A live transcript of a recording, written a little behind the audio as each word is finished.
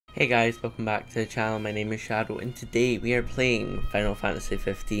Hey guys, welcome back to the channel. My name is Shadow and today we are playing Final Fantasy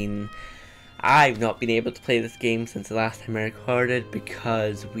 15. I've not been able to play this game since the last time I recorded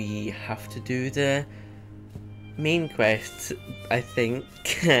because we have to do the main quest, I think.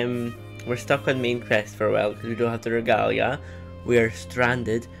 We're stuck on main quest for a while because we don't have the Regalia. We are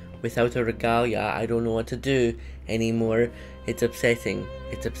stranded without a Regalia. I don't know what to do anymore. It's upsetting.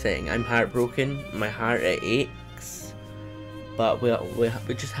 It's upsetting. I'm heartbroken. My heart it aches. But we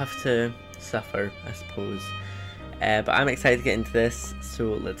just have to suffer, I suppose. But I'm excited to get into this,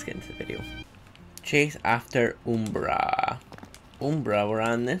 so let's get into the video. Chase after Umbra. Umbra, we're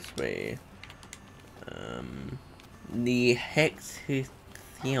on this way. The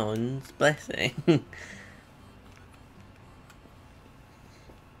Hexathion's blessing.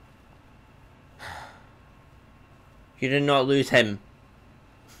 You did not lose him.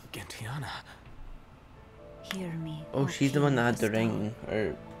 Gentiana. Hear me. Oh, she's the one that had the ring,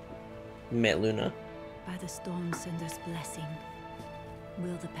 or met Luna. By the storm sender's blessing,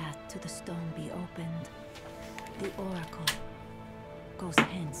 will the path to the stone be opened? The oracle goes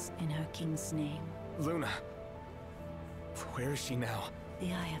hence in her king's name. Luna. Where is she now?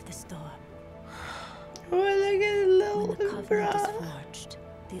 The eye of the storm. Oh, look at the little When the covenant is Umbra. forged,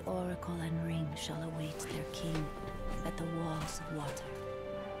 the oracle and ring shall await their king at the walls of water.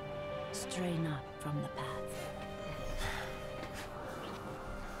 Stray not from the path.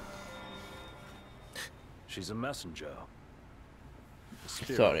 She's a messenger. A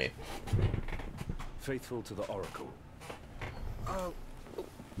spirit, Sorry. faithful to the oracle.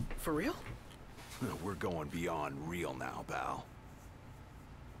 For real? We're going beyond real now, pal.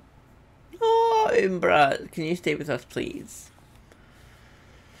 Oh, Umbra, can you stay with us, please?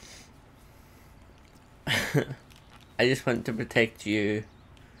 I just want to protect you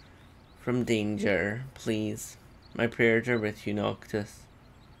from danger, please. My prayers are with you, Noctis.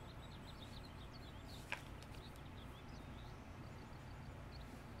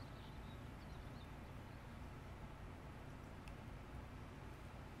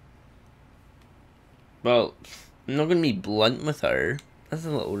 Well, I'm not going to be blunt with her. That's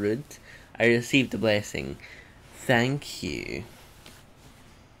a little rude. I received the blessing. Thank you.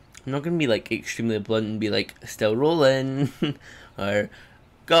 I'm not going to be like extremely blunt and be like, still rolling. Or,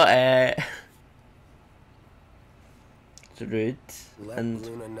 got it. It's rude. Let And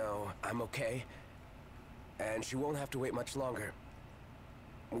Luna know I'm okay. And she won't have to wait much longer.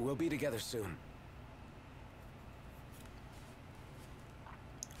 We'll be together soon.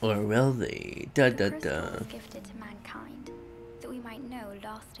 or will they? Da da The crystal da. was gifted to mankind, that we might know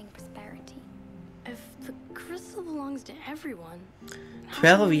lasting prosperity. If the crystal belongs to everyone, how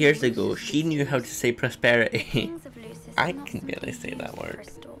 12 come years Lucius ago, she gets knew to how use to it? say The prosperity. kings of Lucis I not can barely simply say that use the word.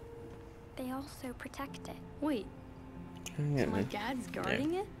 crystal. They also protect it. Wait, so my dad's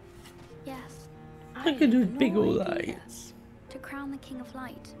guarding it? Yes, I Look at those had big no old idea. eyes. to crown the King of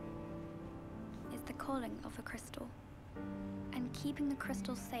Light is the calling of the crystal. And keeping the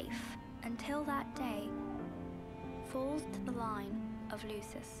crystal safe until that day falls to the line of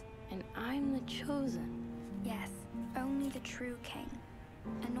Lucis. And I'm the chosen. Yes, only the true king,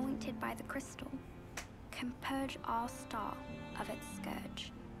 anointed by the crystal, can purge our star of its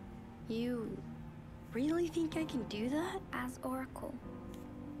scourge. You really think I can do that? As oracle,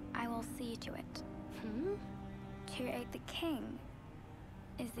 I will see to it. Hmm? To aid the king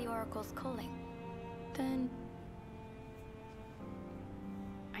is the oracle's calling. Then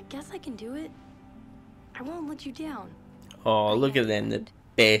I guess I can do it. I won't let you down. Oh, look at them, the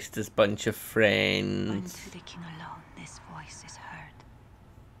bestest bunch of friends. Unto the king alone this voice is heard.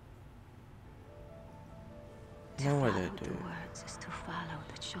 To No, I follow don't the do. words is to follow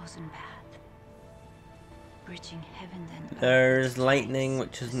the chosen path. Bridging heaven and earth There's with lightning,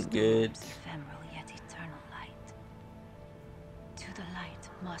 stripes, which the isn't good. storm's ephemeral yet eternal light. To the light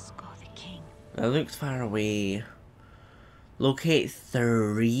must go the king. That looks far away. Locate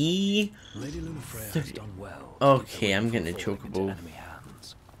 3? Lady Lunafreya has done well. to Okay, keep I'm away getting a from falling into chocobo. enemy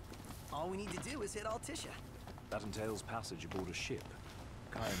hands. All we need to do is hit Altissia. That entails passage aboard a ship.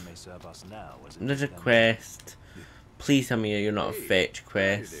 Kyan may serve us now as There's a defender. quest. Please tell me you're not a Hey, fetch howdy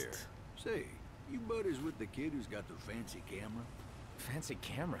quest. there. Say, you buddies with the kid who's got the fancy camera? Fancy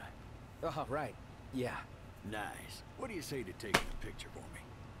camera. Oh, right. Yeah. Nice. What do you say to taking a picture for me?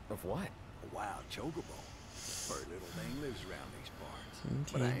 Of what? A wild chocobo. Her little thing lives around these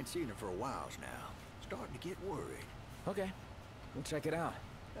parts. But I Okay. ain't seen her for a while now. Starting to get worried. Okay. We'll check it out.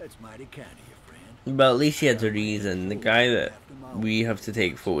 That's mighty kind of you, friend. But at least he has a reason. The guy that we have to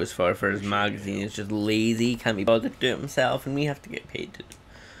take photos for his magazine is just lazy, can't be bothered to do it himself, and we have to get paid to do it.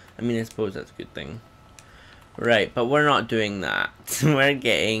 I mean, I suppose that's a good thing. Right, but we're not doing that.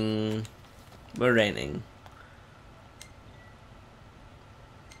 We're renting.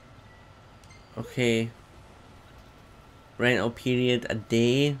 Okay. Rental period a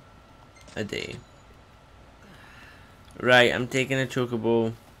day. A day. Right, I'm taking a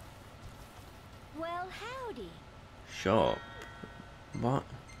chocobo. Well, howdy. Shop. What?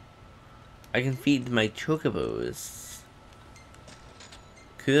 I can feed my chocobos.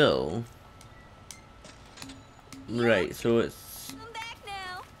 Cool. Right, so it's... I'm back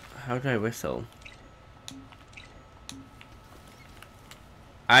now. How do I whistle?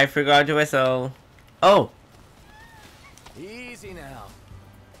 I forgot to whistle. Oh! Easy now.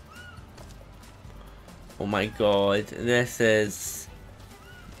 Oh my god, this is...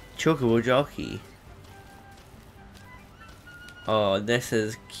 Chocobo Jockey. Oh, this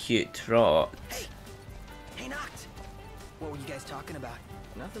is cute trot. Hey, Noct! What were you guys talking about?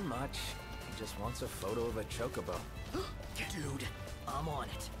 Nothing much. He just wants a photo of a chocobo. Dude, I'm on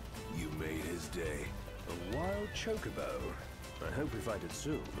it. You made his day. A wild chocobo. I hope we find it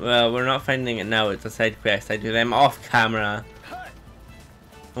soon. Well, we're not finding it now, it's a side quest. I do them off camera.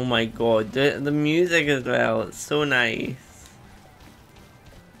 Oh my god, the music as well, it's so nice.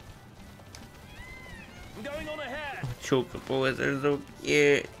 I'm going on ahead. Oh, chocobos are so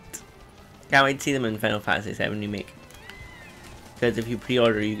cute. Can't wait to see them in Final Fantasy VII Remake. Because if you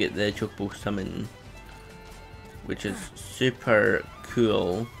pre-order, you get the chocobo summon, which is super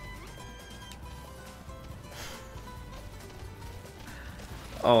cool.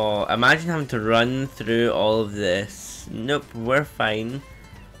 Oh, imagine having to run through all of this. Nope, we're fine.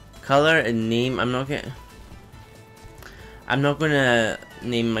 Color and name, I'm not gonna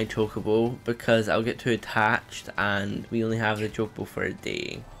name my chocobo because I'll get too attached and we only have the chocobo for a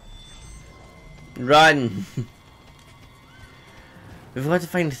day. Run! We've got to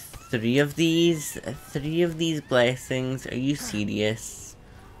find 3 of these. 3 of these blessings. Are you serious?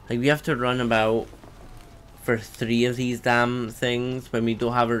 Like, we have to run about for 3 of these damn things when we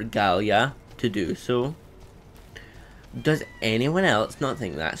don't have a Regalia to do so. Does anyone else not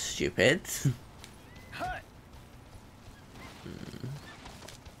think that's stupid?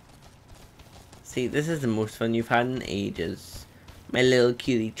 See, this is the most fun you've had in ages. My little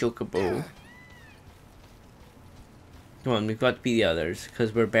cutie chocobo. Come on, we've got to be the others,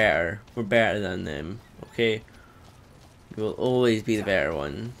 because we're better. We're better than them, okay? We will always be the better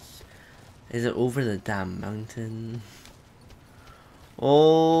ones. Is it over the damn mountain?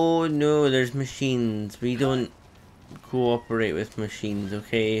 Oh no, there's machines. We don't cooperate with machines,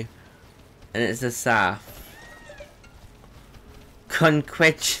 okay? And it's a Saf.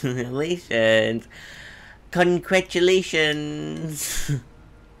 Congratulations! Congratulations!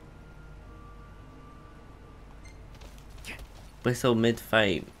 Whistle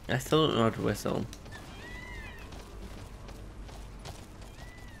mid-fight. I still don't know how to whistle.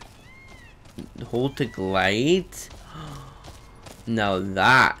 Hold to glide? Now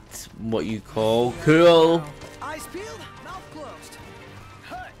that's what you call cool. Eyes peeled, mouth closed.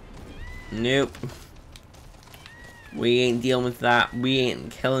 Nope. We ain't dealing with that. We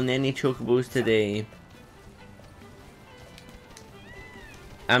ain't killing any chocobos today.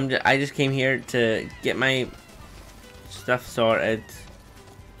 I just came here to get my stuff sorted.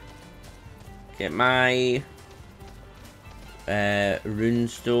 Get my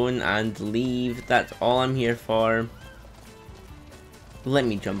runestone and leave. That's all I'm here for. Let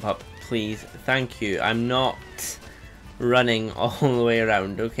me jump up, please. Thank you. I'm not running all the way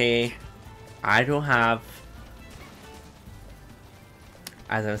around, okay? I don't have...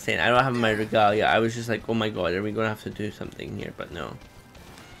 As I was saying, I don't have my Regalia. I was just like, oh my god, are we going to have to do something here? But no.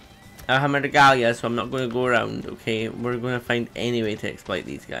 I don't have my Regalia, so I'm not going to go around, okay? We're going to find any way to exploit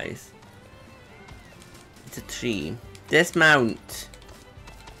these guys. It's a tree. Dismount!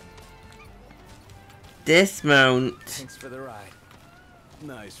 Dismount! Thanks for the ride.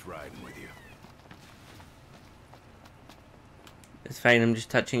 Nice riding with you. It's fine, I'm just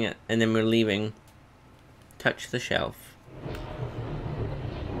touching it, and then we're leaving. Touch the shelf.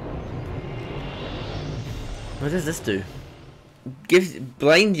 What does this do?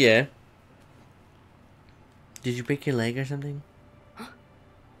 Blind you? Did you break your leg or something?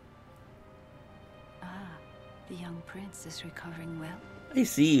 Ah, the young prince is recovering well. I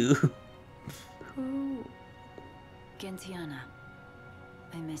see you. Who? Gentiana,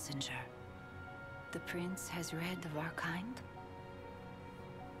 a messenger. The prince has read of our kind?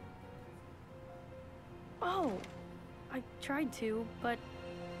 Oh, I tried to, but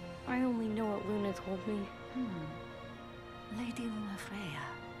I only know what Luna told me. Lady Luna Freya.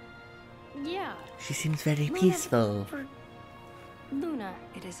 Yeah. She seems very Luna peaceful. for Luna.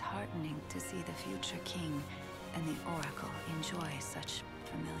 It is heartening to see the future king and the Oracle enjoy such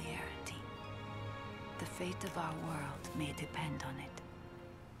familiarity. The fate of our world may depend on it.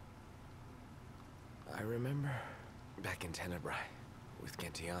 I remember back in Tenebrae with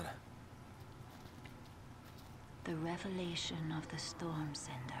Gentiana. The revelation of the Storm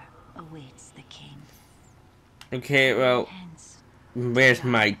Sender awaits the king. Okay, well, Hence, where's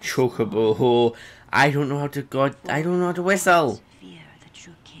my chocobo? Oh, I don't know how to I don't know how to whistle. fear the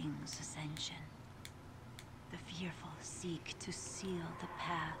true king's ascension. The fearful seek to seal the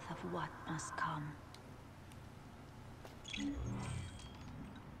path of what must come.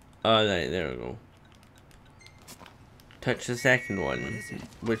 Oh, right, there we go. Touch the second one,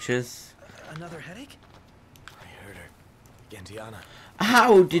 which is... Another headache? I heard her. Gentiana.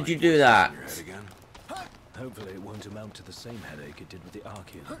 How did you do that? Your head again? Hopefully it won't amount to the same headache it did with the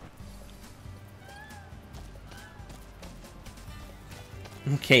Archean.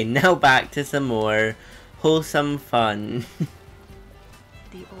 Okay, now back to some more wholesome fun.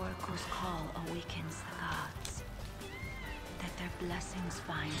 The Oracle's call awakens the gods. That their blessings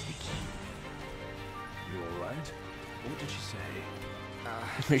find the king. You alright? What did she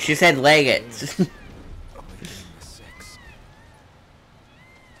say? She said leg it. Awakening the Six.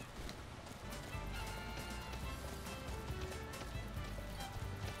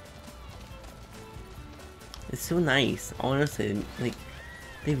 It's so nice, honestly. Like,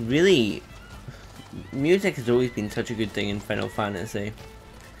 they really... Music has always been such a good thing in Final Fantasy.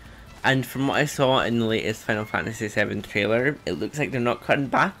 And from what I saw in the latest Final Fantasy VII trailer, it looks like they're not cutting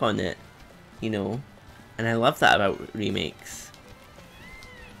back on it. You know? And I love that about remakes.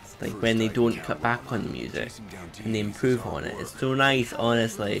 It's like when they don't cut back on the music and they improve on it. It's so nice,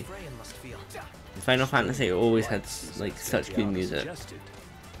 honestly. Freya must feel. Final Fantasy always had like such good Gentiana music. suggested.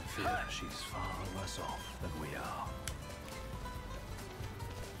 I fear she's far worse off than we are.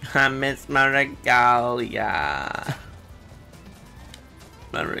 I miss my Regalia.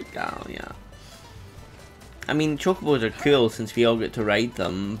 My Regalia. I mean, chocobos are cool since we all get to ride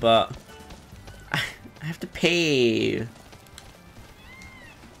them, but I have to pay.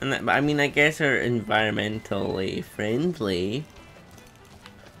 And that, but I mean, I guess they're environmentally friendly,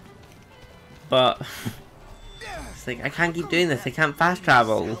 but it's like I can't keep doing this. I can't fast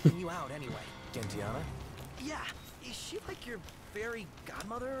travel. Helping you out anyway. Gentiana? Yeah, is she like your fairy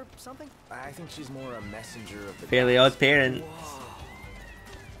godmother or something? I think she's more a messenger of the Fairly gods. Odd Parents.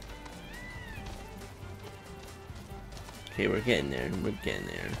 Okay, we're getting there. We're getting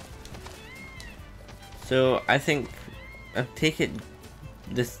there. So I think I take it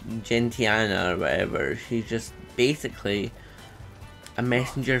this Gentiana or whatever. She's just basically a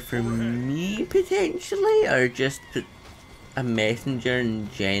messenger for me potentially, or just a messenger in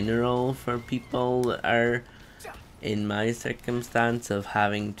general for people that are in my circumstance of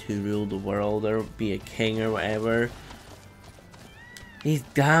having to rule the world or be a king or whatever. These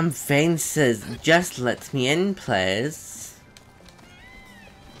damn fences, just let me in, please.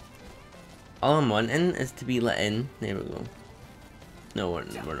 All I'm wanting is to be let in. There we go. No, we're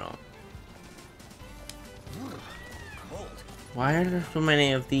not. Why are there so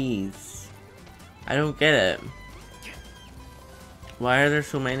many of these? I don't get it. Why are there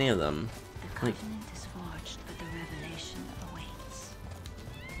so many of them? The Like, covenant is forged, but the revelation awaits.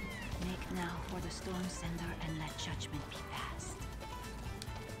 Make now for the Storm Sender and let judgment be passed.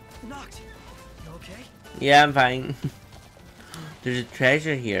 Knocked. You okay? yeah, I'm fine. There's a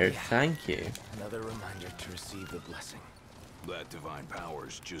treasure here. Thank you. Another reminder to receive the blessing. That divine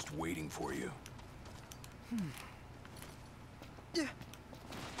power's just waiting for you.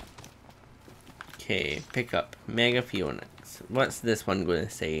 Okay, pick up Mega Phoenix. What's this one going to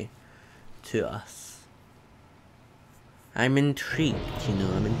say to us? I'm intrigued, you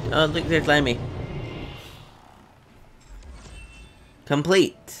know. Oh, look, there's Lemmy.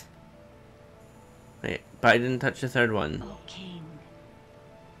 Complete. Wait, but I didn't touch the third one. O King,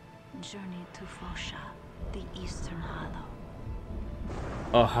 journey to Fosha, the Eastern Hollow.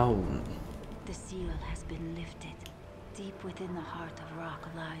 Oh, how? The seal has been lifted. Deep within the heart of rock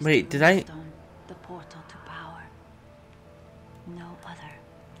lies Wait, the did I- Stone, the portal to power. No other.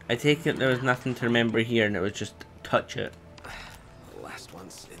 I take it there was nothing to remember here, and it was just touch it. The last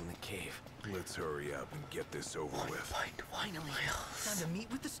one's in the cave. Let's hurry up and get this over with. Finally. Time to meet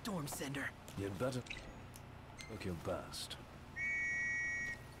with the Storm Sender. You'd better look your best.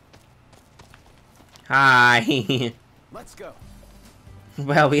 Hi. Let's go.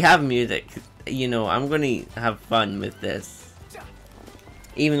 Well, we have music. You know, I'm gonna have fun with this.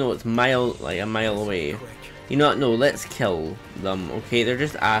 Even though it's a mile away. Quick. You know what? No, let's kill them, okay? They're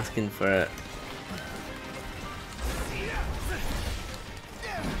just asking for it.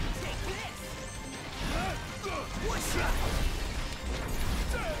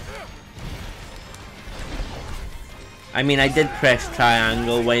 I mean, I did press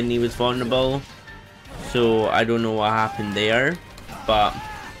triangle when he was vulnerable, so I don't know what happened there, but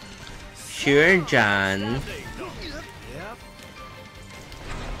sure, Jan.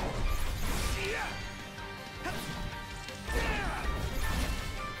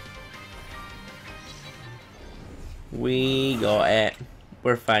 We got it.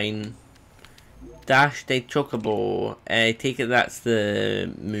 We're fine. Dash the chocobo. I take it that's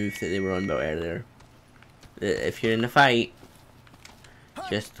the move that they were on about earlier. If you're in a fight,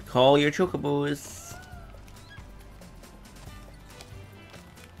 just call your chocobos.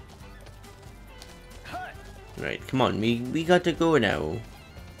 Right, come on, we got to go now.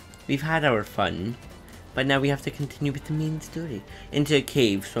 We've had our fun, but now we have to continue with the main story. Into a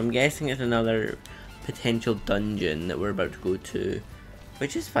cave, so I'm guessing it's another potential dungeon that we're about to go to.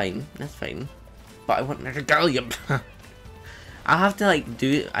 Which is fine, that's fine. But I want an Regalia. I'll have to like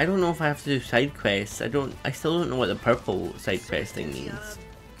do, I don't know if I have to do side quests. I still don't know what the purple side quest thing means.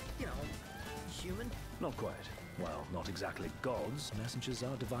 You know, human? Not quite. Well, not exactly gods. Messengers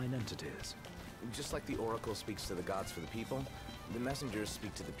are divine entities. Just like the Oracle speaks to the gods for the people, the messengers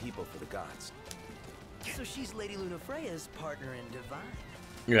speak to the people for the gods. So she's Lady Luna Freya's partner in divine.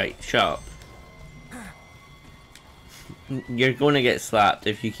 Right, shut up. You're going to get slapped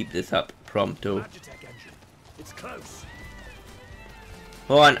if you keep this up, prompto. Magitech engine. It's close.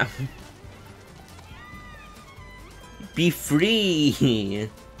 Hold on. Be free!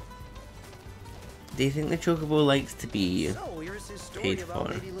 Do you think the chocobo likes to be So here's his story paid about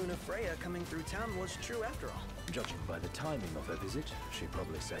for? Lady Luna Freya coming through town was true after all. Judging by the timing of her visit, she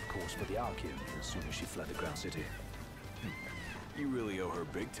probably set course for the Archean as soon as she fled the Ground City. You really owe her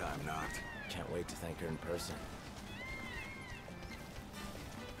big time, Noct. Can't wait to thank her in person.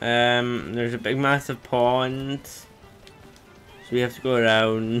 There's a big massive pond. So we have to go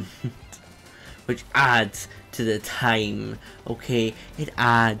around. Which adds to the time. Okay, it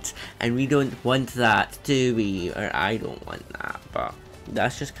adds. And we don't want that, do we? Or I don't want that, but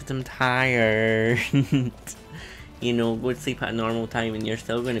that's just because I'm tired. You know, go to sleep at a normal time and you're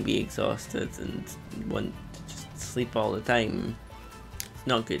still going to be exhausted and want to just sleep all the time. It's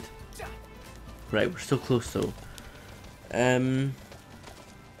not good. Right, we're so close though. I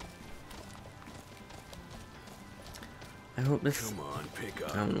hope this. Come on, pick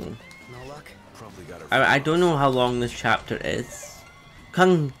up. I don't know. No luck? Probably got her. I don't know how long this chapter is.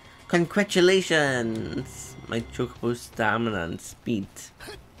 Congratulations! My chocobo stamina and speed.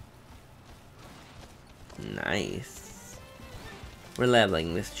 Nice. We're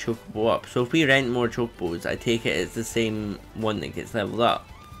leveling this chocobo up. So if we rent more chocobos, I take it it's the same one that gets leveled up.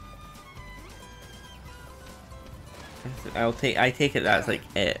 I take it that's like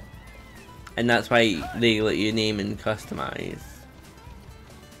it. And that's why they let you name and customize.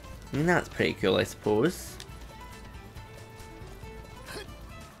 I mean, that's pretty cool, I suppose.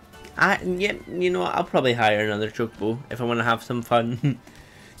 Yeah, you know what, I'll probably hire another chocobo if I want to have some fun.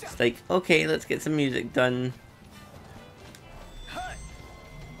 It's like, okay, let's get some music done.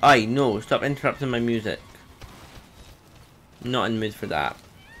 Aye, no, stop interrupting my music. I'm not in the mood for that.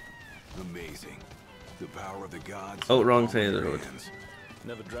 Amazing. The power of the gods. Oh, wrong side of the road.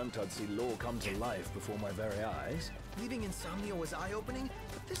 Never dreamt I'd see lore come to life before my very eyes. Leaving Insomnia was eye-opening,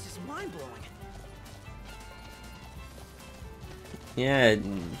 but this is mind-blowing. Yeah,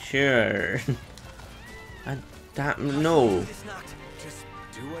 sure. No. This Noct. Just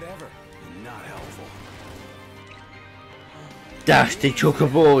do whatever. Not helpful. Dash the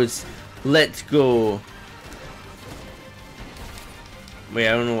chocobos. Let's go. Wait,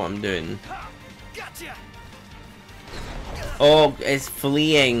 I don't know what I'm doing. Gotcha! Oh, it's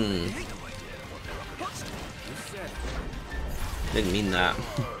fleeing. Didn't mean that.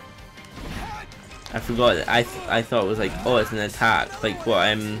 I forgot. I thought it was like, oh, it's an attack, like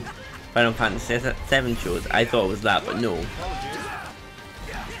what Final Fantasy VII shows. I thought it was that, but no.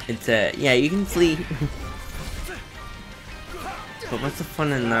 It's yeah, you can flee. But what's the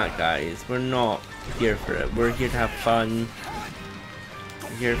fun in that, guys? We're not here for it. We're here to have fun.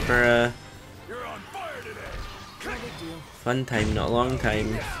 We're here for a fun time, not a long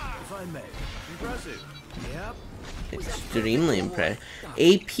time. If I may. Impressive. Yep. Extremely impressed.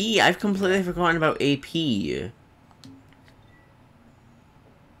 AP, I've completely forgotten about AP.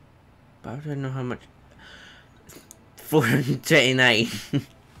 But how do I know how much? 429.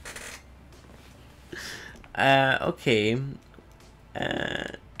 Okay.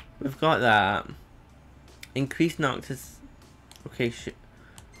 We've got that. Increased Noctis. Okay,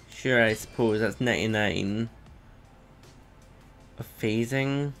 sure, I suppose that's 99. A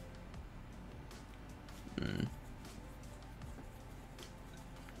phasing.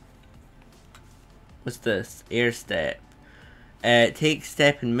 What's this? Air step. Take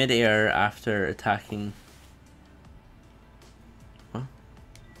step in midair after attacking. Huh?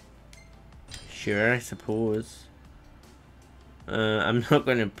 Sure, I suppose. I'm not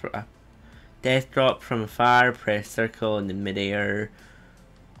going to... Death drop from afar, press circle in the midair.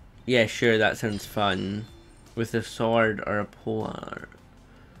 Yeah, sure, that sounds fun. With a sword or a polearm.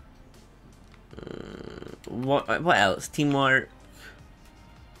 What else? Teamwork.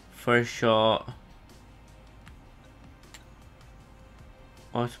 First shot.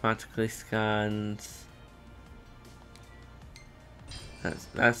 Automatically scans.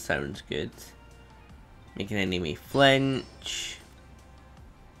 That sounds good. Make an enemy flinch.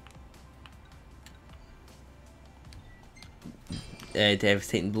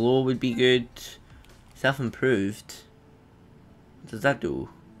 Devastating blow would be good. Self-improved. What does that do?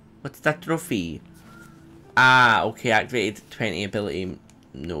 What's that trophy? Ah, okay, activated 20 ability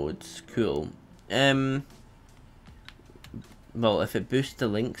nodes. Cool. Well, if it boosts the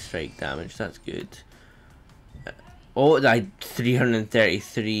link strike damage, that's good. Oh, it died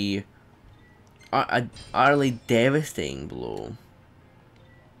 333. Utterly devastating blow.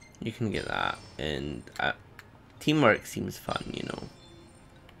 You can get that, and teamwork seems fun, you know.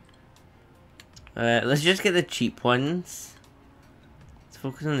 Let's just get the cheap ones. Let's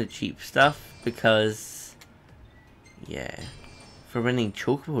focus on the cheap stuff because, yeah, for winning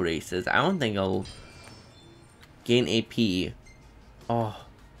chocobo races, I don't think I'll gain AP. Oh,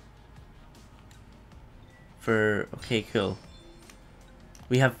 okay, cool.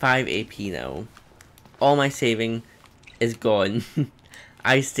 We have 5 AP now. All my saving is gone.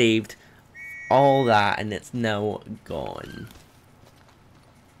 I saved all that and it's now gone.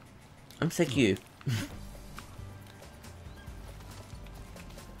 I'm sick of you.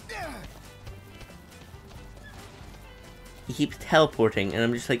 He keeps teleporting and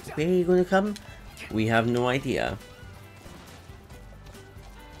I'm just like, where are you gonna come? We have no idea.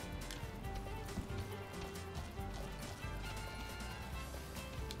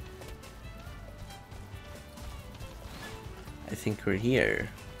 I think we're here.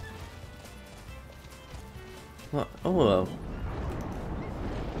 What? Oh, well.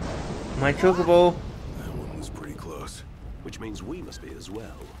 My chocobo. That one was pretty close. Which means we must be as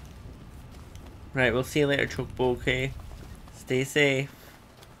well. Right, we'll see you later, chocobo, okay? Stay safe.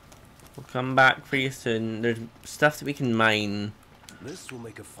 We'll come back for you soon. There's stuff that we can mine. This will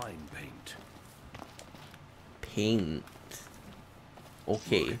make a fine paint. Paint.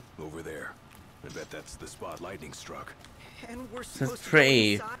 Okay. Look, over there. I bet that's the spot lightning struck. And we're That's supposed to go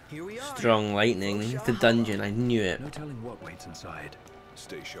pretty inside. Here we are. strong lightning. It's a dungeon, I knew it. No telling what waits inside.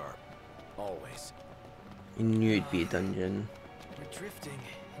 Stay sharp. Always. I knew it'd be a dungeon. We're drifting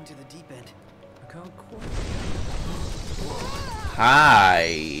into the deep end. I can't quite.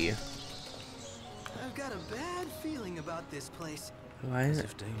 Hi. I've got a bad feeling about this place. Why is As it?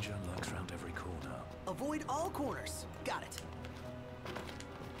 if danger lurks round every corner. Avoid all corners. Got it.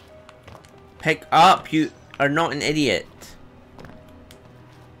 Pick up, you are not an idiot.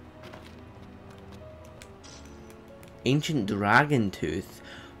 Ancient dragon tooth.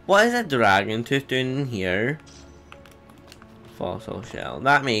 What is a dragon tooth doing in here? Fossil shell.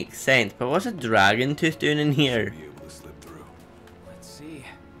 That makes sense, but what's a dragon tooth doing in here? Be able to slip through. Let's see.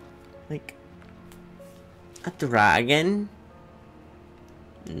 Like a dragon?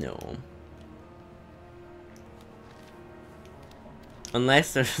 No.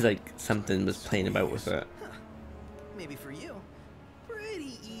 Unless there's like something was playing about with it. Maybe for you.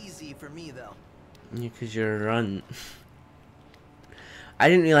 Pretty easy for me though. Yeah, because you're a runt. I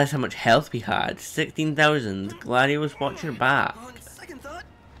didn't realize how much health we had. 16,000. Gladius, watch your back. On second thought,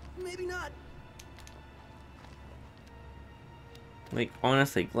 maybe not. Like,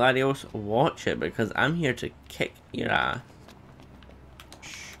 honestly, Gladius, watch it because I'm here to kick your ass.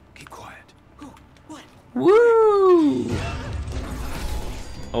 Shh. Keep quiet. Ooh, what? Woo!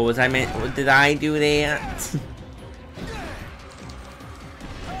 Oh, was I meant? Did I do that?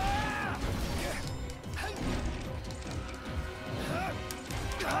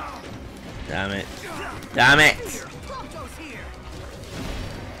 Damn it. Damn it!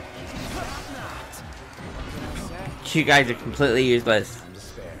 You guys are completely useless.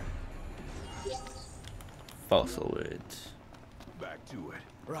 Fossil woods. Back to it.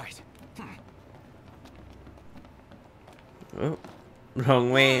 Right. Oh,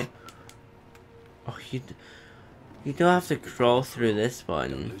 wrong way. Oh, you don't have to crawl through this Don't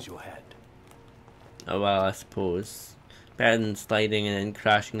one. lose your head. Oh well, I suppose. Better than sliding and then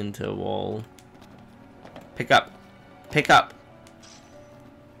crashing into a wall. Pick up. Pick up.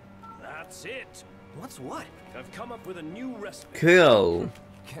 That's it. What's what? I've come up with a new recipe. Cool.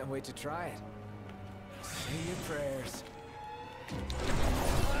 Can't wait to try it. Say your prayers.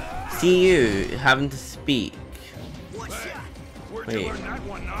 See you having to speak. Wait.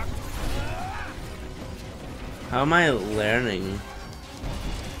 How am I learning?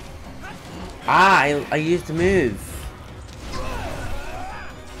 Ah, I used the move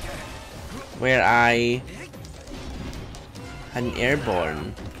where I had an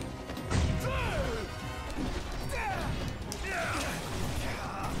airborne.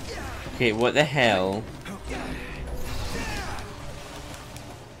 Okay, what the hell?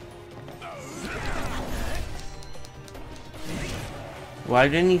 Why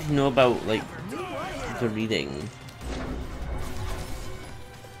do I need to know about, like, the reading?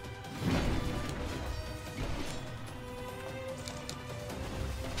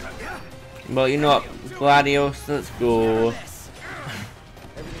 Well, you know what, Gladios, let's go.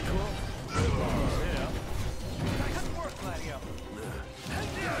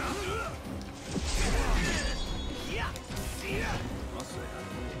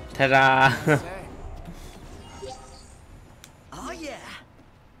 Ta-da! Oh yeah.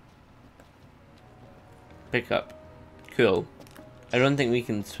 Pick up. Cool. I don't think we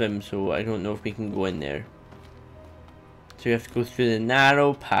can swim, so I don't know if we can go in there. So we have to go through the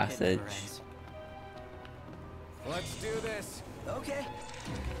narrow passage. Let's do this. Okay.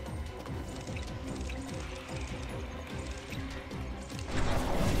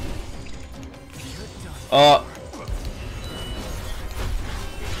 Oh!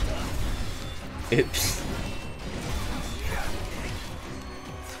 Oops.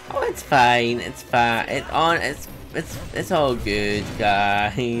 Oh, it's fine. It's fine. It's all good,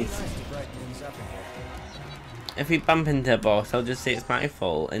 guys. If we bump into a boss, I'll just say it's my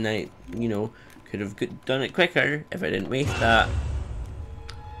fault, and I, you know, could have done it quicker if I didn't waste that.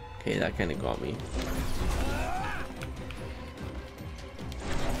 Okay, that kind of got me.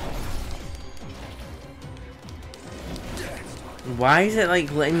 Why is it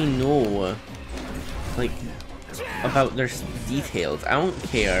like letting me know, like, about their details? I don't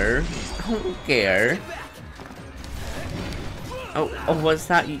care. I don't care. Oh, what's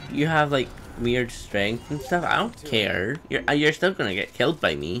that? You have like weird strength and stuff. I don't care. You're still gonna get killed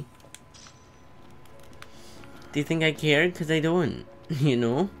by me. Do you think I care? Because I don't. You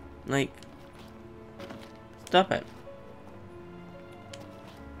know, like, stop it.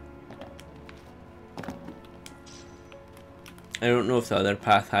 I don't know if the other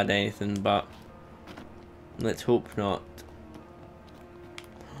path had anything, but let's hope not.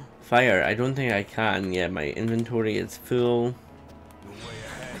 Fire, I don't think I can. Yeah, my inventory is full. No way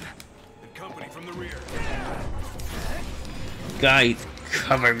ahead. The company from the rear. Guys,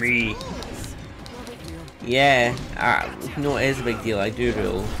 cover me. Yeah, no, it is a big deal. I do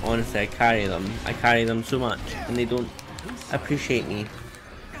rule. Honestly, I carry them. I carry them so much, and they don't appreciate me.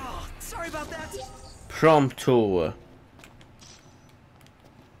 Oh, sorry about that. Prompto.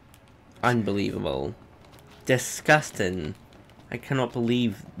 Unbelievable. Disgusting. I cannot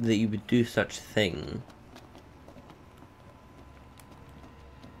believe that you would do such a thing.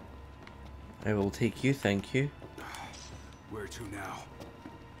 I will take you, thank you. Where to now?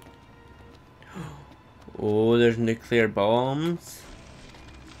 Oh, there's nuclear bombs.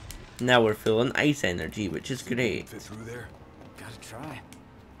 Now we're full on ice energy, which is great. Fit through there? Gotta try.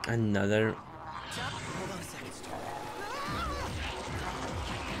 Another. Hold on a second.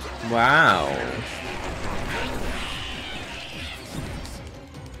 Wow.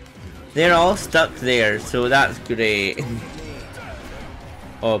 They're all stuck there, so that's great.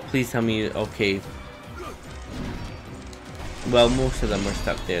 Oh, please tell me. Okay. Well, most of them are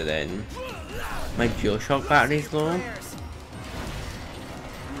stuck there then. My DualShock battery's low.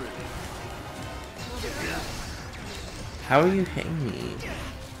 How are you hitting me?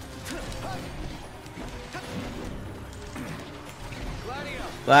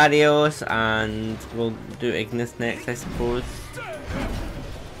 Gladios, and we'll do Ignis next, I suppose.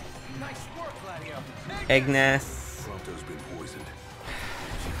 Ignis. Prompto's been poisoned.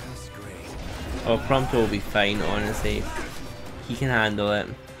 That's great. Oh, Prompto will be fine, honestly. He can handle it.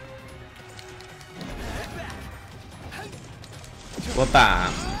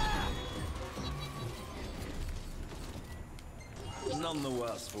 Wha-bam. None the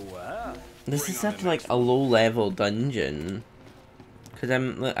worse for wear. This is such like a low level dungeon. Cause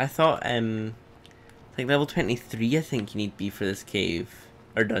I thought like level 23 I think you need to be for this cave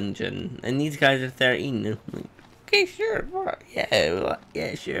or dungeon, and these guys are 13. I'm like, okay, sure, what?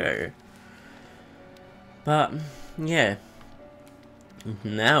 Yeah, sure. But yeah,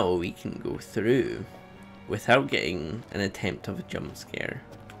 now we can go through without getting an attempt of a jump scare.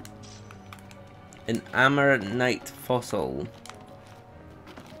 An Amaranite fossil.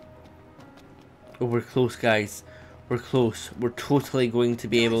 Oh, we're close, guys. We're close. We're totally going to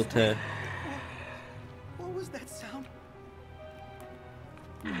be able to... What was that sound?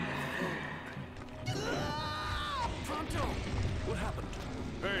 Pronto! What happened?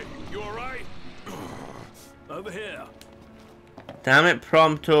 Hey, you alright? Over here. Damn it,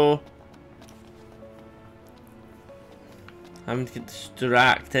 Prompto. I'm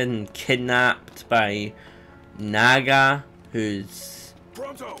distracted and kidnapped by Naga, who's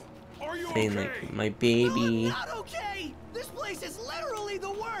Pronto! Are you saying okay? like, my baby. I'm not okay! This place is literally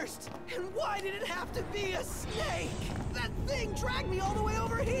the worst! And why did it have to be a snake? That thing dragged me all the way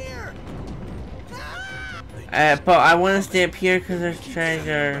over here! Ah! But I want to stay up here because there's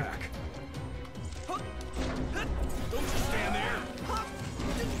treasure. Don't just stand there.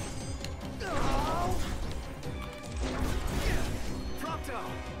 Oh. Pronto,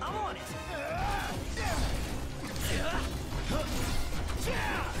 I'm on it!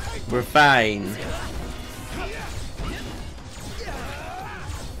 We're fine.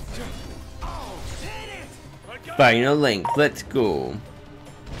 Final link, let's go.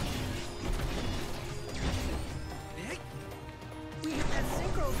 We hit that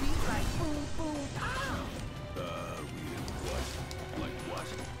synchro beat like boom, boom, pow! Like what?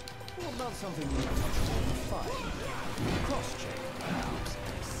 What about something fine? Cross-check, perhaps.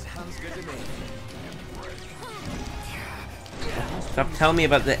 Sounds good to me. Stop telling me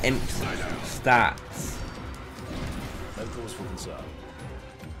about the imp stats. No cause for concern.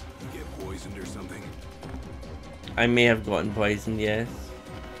 You get poisoned or something? I may have gotten poisoned, yes.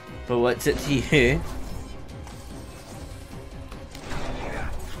 But what's it to you?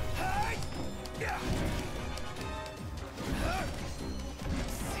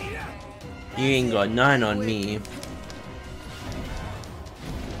 You ain't got none on me.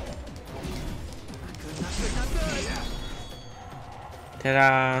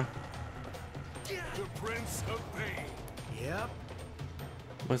 Ta-da! The Prince of Pain. Yep.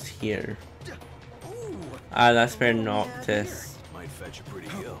 What's here? Ooh. Ah, that's for Noctis. Might fetch a pretty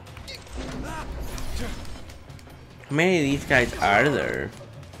kill. How many of these guys are there?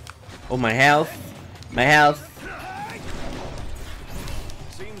 Oh, my health. My health.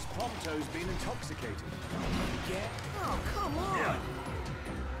 Seems Prompto's been intoxicated. Yeah. Oh, come on.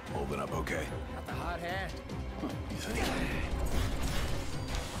 Holding up okay? Got the hot hand. You think?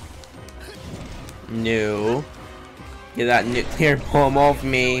 No. Get that nuclear bomb off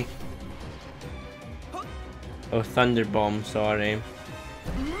me. Oh, thunder bomb, sorry.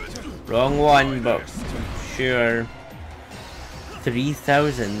 Wrong one, but sure.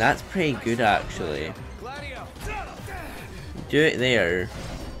 3,000, that's pretty good actually. Do it there.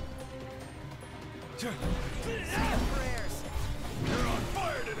 Prayers. You're on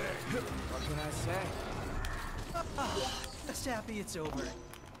fire today. What can I say? Just happy it's over.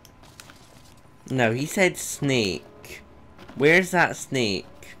 No, he said snake. Where's that snake?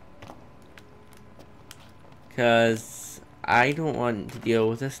 Because I don't want to deal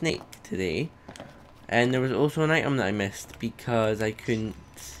with a snake today. And there was also an item that I missed because I couldn't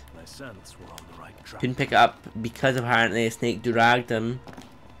My sense we're on the right track. pick it up because apparently a snake dragged him.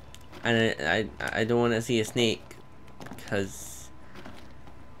 And I don't want to see a snake because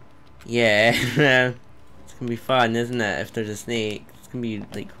yeah, it's gonna be fun, isn't it? If there's a snake, it's gonna be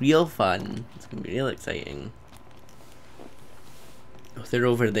like real fun. It's gonna be real exciting. Oh, they're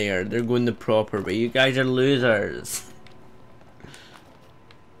over there. They're going the proper way. You guys are losers.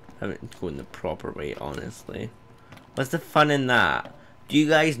 I haven't going the proper way, honestly. What's the fun in that? Do you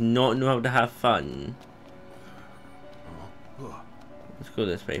guys not know how to have fun? Let's go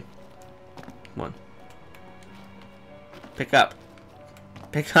this way. Come on. Pick up.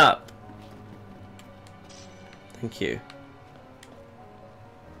 Pick up. Thank you.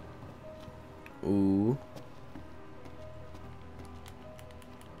 Ooh.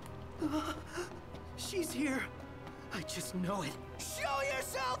 She's here. I just know it. Show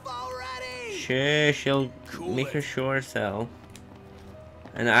yourself already! Sure, she'll make her show herself.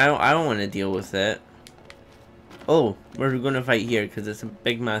 And I don't want to deal with it. Oh, we're gonna fight here because it's a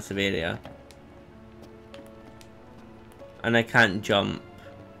big, massive area. And I can't jump.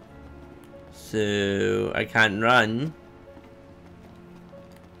 So, I can't run.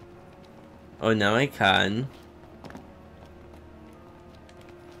 Oh, now I can.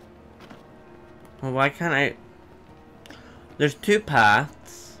 Well, why can't I? There's two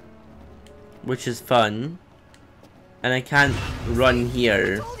paths, which is fun. And I can't run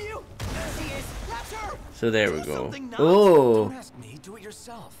here. So there we go. Oh! Don't ask me, do it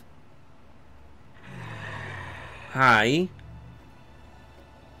yourself. Hi.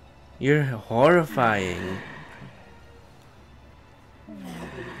 You're horrifying.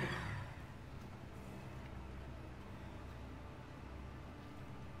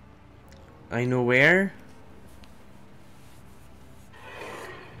 I know where.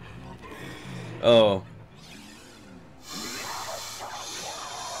 Oh.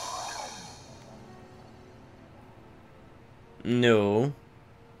 No.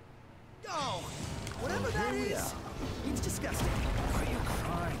 Oh, whatever that is, it's disgusting. Why are you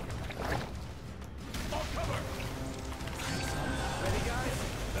crying?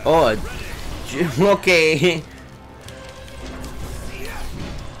 Oh, okay.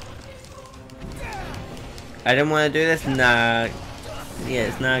 I didn't want to do this. Nah. Yeah,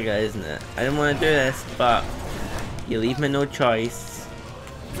 it's Naga, isn't it? I didn't want to do this, but you leave me no choice.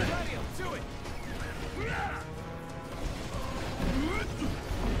 Regalia, do it!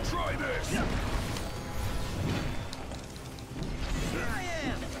 Try this! Here I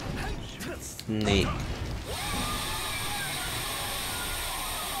am. Snake.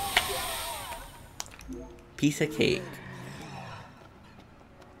 Piece of cake.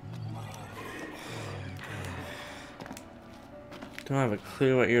 Don't have a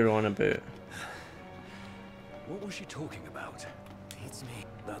clue what you're on about. What was she talking about? It's me.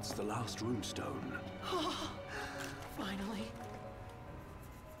 That's the last runestone. Finally.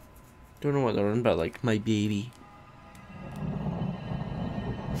 Don't know what they're on about, like my baby.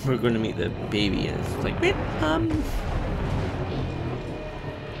 We're gonna meet the baby and it's like, wait,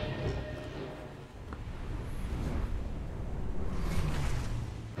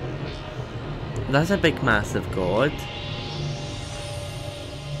 That's a big massive god.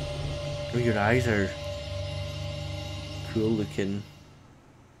 Oh, your eyes are cool looking.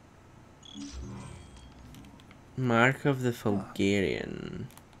 Mark of the Fulgarian.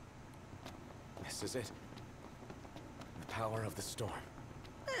 This is it. The power of the storm.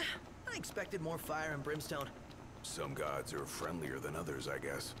 I expected more fire and brimstone. Some gods are friendlier than others, I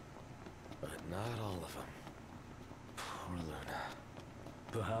guess. But not all of them. Poor Luna.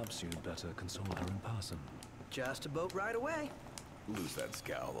 Perhaps you'd better console her in person. Just a boat ride away. Lose that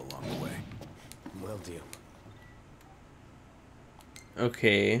scowl along the way. Will do.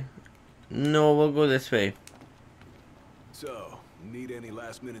 Okay. No, we'll go this way. So, need any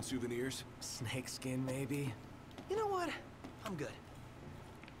last-minute souvenirs? Snakeskin, maybe? You know what? I'm good.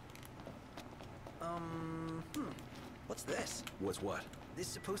 What's this? What's what? This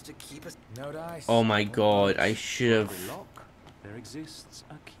supposed to keep us... No dice. Oh my god, I should Every have. lock, there exists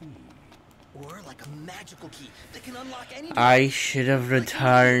a key. Or like a magical key that can unlock any door. I should have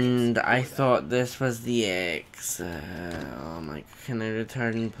returned. I thought this was the exit. Oh my, can I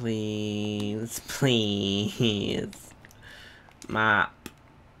return please? Please. Map.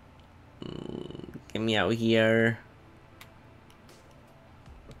 Get me out here.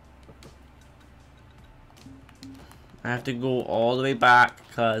 I have to go all the way back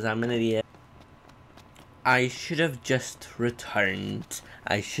because I'm an idiot. I should have just returned.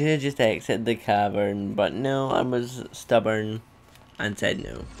 I should have just exited the cavern, but no, I was stubborn and said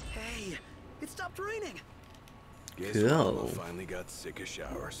no. Hey, it stopped raining. Guess Cool. Mama finally got sick of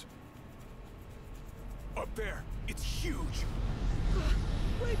showers. Up there, it's huge.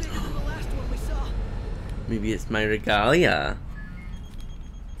 Way bigger than the last one we saw. Maybe it's my Regalia.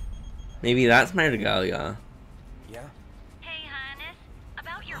 Maybe that's my Regalia. Yeah? Hey, Highness,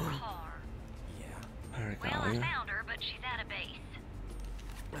 about your car. Yeah. My Well, I Regalia. found her, but she's at a base.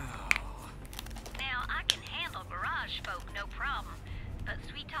 Now, I can handle garage folk, no problem. But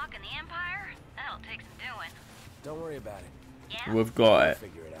sweet talking the Empire, that'll take some doing. Don't worry about it. Yeah? We've got We'll it.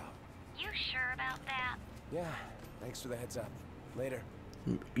 figure it out. You sure about that? Yeah. Thanks for the heads up. Later.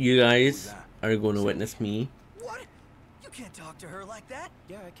 You guys are going to witness me. What? You can't talk to her like that.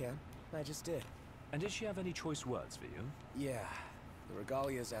 Yeah, I can. I just did. And did she have any choice words for you? Yeah. The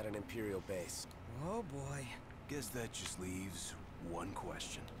Regalia's at an Imperial base. Oh boy. Guess that just leaves one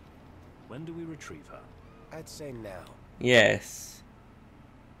question. When do we retrieve her? I'd say now. Yes.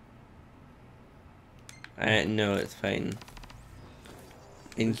 No, it's fine.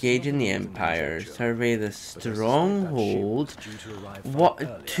 Engage in the Empire. Survey the stronghold.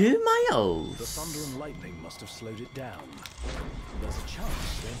 What? 2 The miles? thunder and lightning must have slowed it down. There's a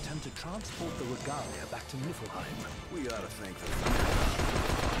chance they intend to transport the Regalia back to Niflheim. We ought to thank them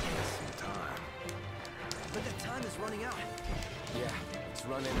for some time. But the time is running out. Yeah. It's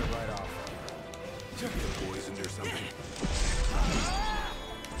running right off. Get poisoned or something.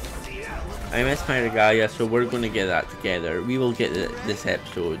 I missed my Regalia, so we're going to get that together. We will get this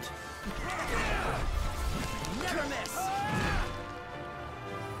episode. Never miss.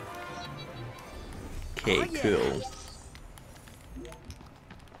 Okay, cool.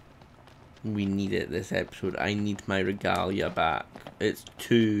 We need it this episode. I need my Regalia back. It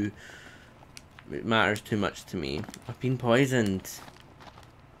matters too much to me. I've been poisoned.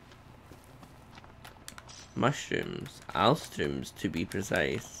 Mushrooms. Alstrooms, to be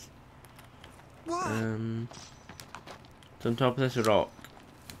precise. It's on top of this rock.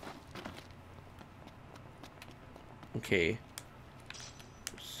 Okay.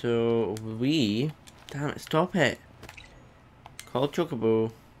 So we... Damn it, stop it! Call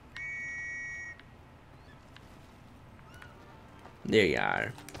Chocobo. There you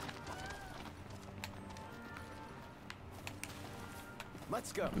are.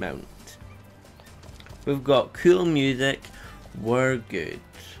 Let's go. Mount. We've got cool music. We're good.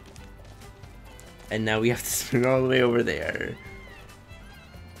 And now we have to swing all the way over there.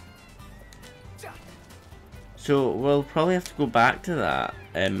 So we'll probably have to go back to that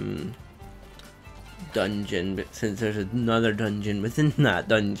dungeon, but since there's another dungeon within that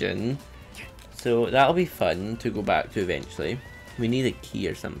dungeon. So that'll be fun to go back to eventually. We need a key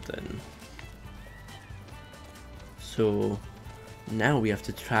or something. So now we have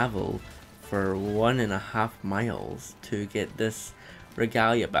to travel for 1.5 miles to get this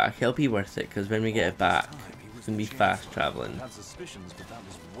Regalia back. It'll be worth it because when we get it back, it's gonna be fast traveling. Had suspicions, but that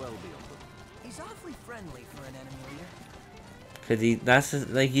was well beyond them. He's awfully friendly for an enemy leader. Cause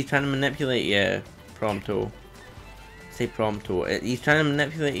he's trying to manipulate you, Prompto. Say Prompto. He's trying to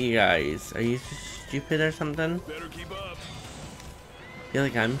manipulate you guys. Are you stupid or something? Better keep up. I feel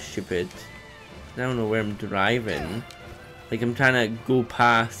like I'm stupid. I don't know where I'm driving. Like I'm trying to go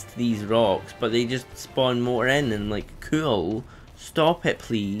past these rocks, but they just spawn more in and like cool. Stop it,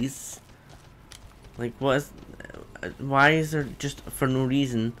 please. Like what is? Why is there just for no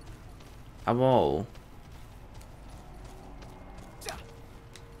reason a wall?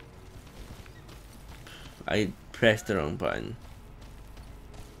 I pressed the wrong button.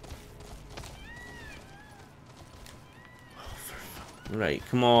 Right,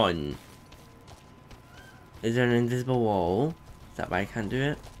 come on. Is there an invisible wall? Is that why I can't do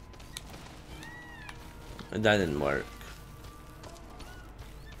it? That didn't work.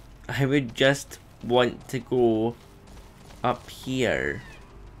 I would just want to go up here.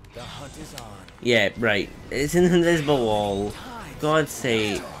 The hunt is on. Yeah, right. It's an invisible wall. God's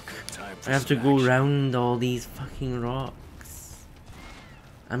sake. I have to go round all these fucking rocks.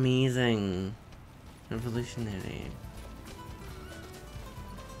 Amazing. Revolutionary.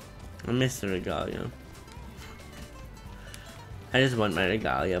 I miss the Regalia. I just want my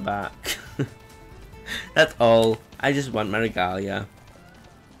Regalia back. That's all. I just want my Regalia.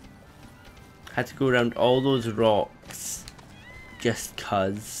 Had to go around all those rocks. Just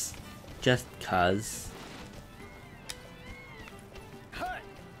cuz. Just cuz.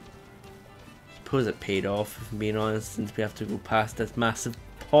 Suppose it paid off, if I'm being honest, since we have to go past this massive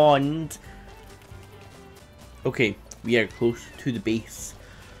pond. Okay, we are close to the base.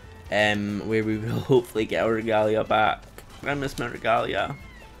 Where we will hopefully get our Regalia back. I miss my Regalia.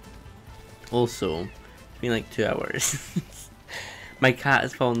 Also, it's been like 2 hours. My cat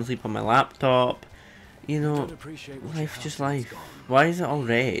has fallen asleep on my laptop. You know, life's just life. Why is it all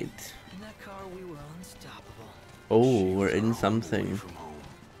red? In that car, we were unstoppable. Oh, we're in something. From home.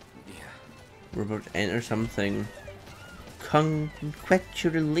 Yeah. We're about to enter something.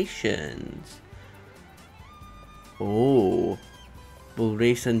 Congratulations. Oh. We'll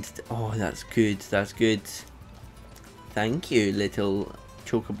race into... Oh, that's good. That's good. Thank you, little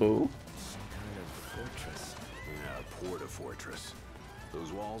chocobo. Kind of fortress. Yeah, porta-fortress.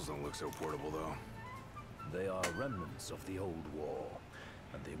 Those walls don't look so portable, though. They are remnants of the old war,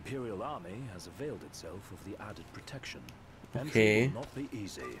 and the Imperial Army has availed itself of the added protection. Okay. Entry will not be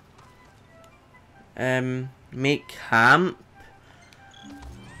easy. Make camp.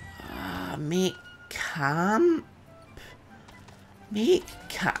 Make camp.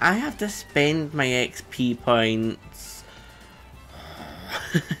 I have to spend my XP points.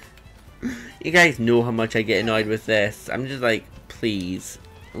 You guys know how much I get annoyed with this. I'm just like, please,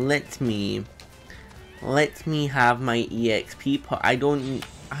 let me have my EXP point. I don't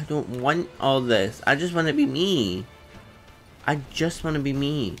want all this. I just want to be me. I just want to be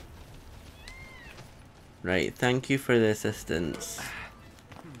me. Right, thank you for the assistance.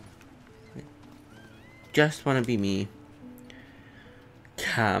 Just want to be me.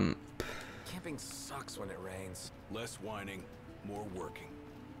 Camp. Camping sucks when it rains. Less whining, more working.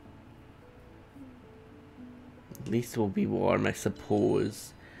 At least it will be warm, I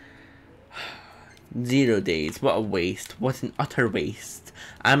suppose. 0 days. What a waste. What an utter waste.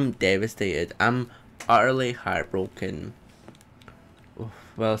 I'm devastated. I'm utterly heartbroken. Oh,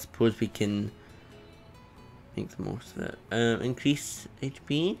 well, I suppose we can make the most of it. Increase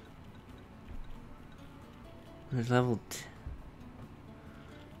HP. There's level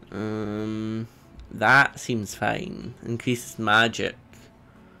 2. That seems fine. Increases magic.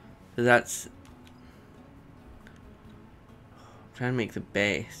 So that's... Trying to make the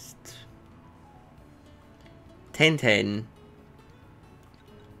best. 10-10.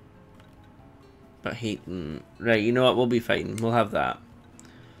 But hate them. Right, you know what? We'll be fine. We'll have that.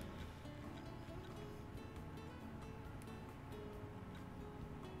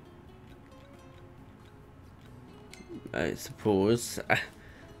 I suppose. I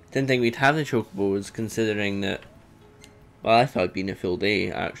didn't think we'd have the chocobos, considering that. Well, I thought it'd been a full day,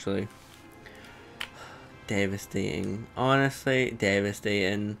 actually. Devastating. Honestly,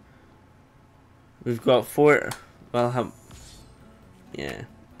 devastating. We've got 4. Well, yeah.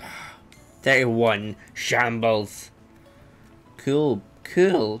 31. Shambles. Cool.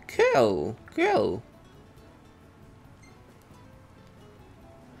 Cool. Cool. Cool.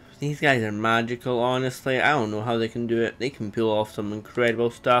 These guys are magical, honestly. I don't know how they can do it. They can pull off some incredible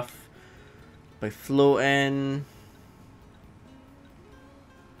stuff by floating.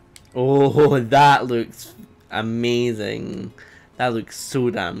 Oh, that looks amazing. That looks so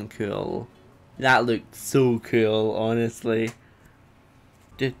damn cool. That looks so cool, honestly.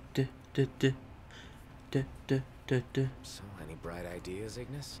 So, any bright ideas,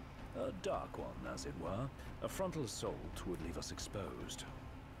 Ignis? A dark one, as it were. A frontal assault would leave us exposed.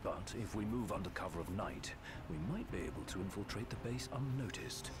 But if we move under cover of night, we might be able to infiltrate the base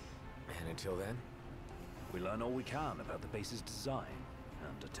unnoticed. And until then? We learn all we can about the base's design,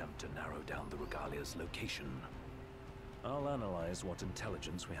 and attempt to narrow down the Regalia's location. I'll analyze what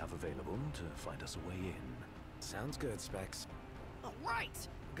intelligence we have available to find us a way in. Sounds good, Specs. All right,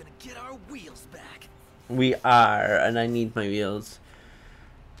 we're gonna get our wheels back. We are, and I need my wheels.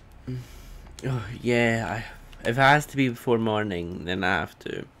 Oh, yeah, if it has to be before morning, then I have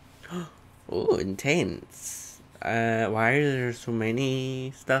to. Oh, intense. Why are there so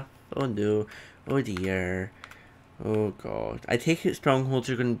many stuff? Oh no. Oh dear. Oh god. I take it strongholds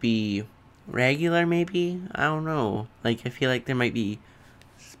are going to be regular, maybe? I don't know. Like, I feel like there might be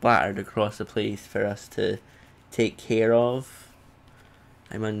splattered across the place for us to take care of.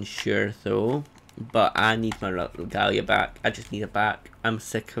 I'm unsure though. But I need my Regalia back. I just need it back. I'm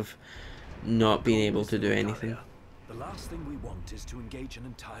sick of not being able to do anything. The last thing we want is to engage an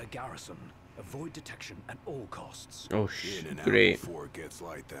entire garrison. Avoid detection at all costs. Oh, In and out great. before it gets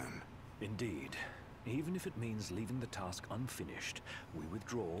light, then. Indeed. Even if it means leaving the task unfinished, we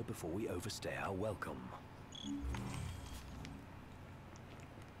withdraw before we overstay our welcome.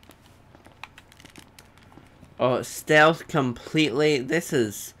 Oh, stealth completely. This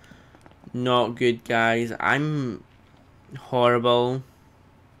is not good, guys. I'm horrible.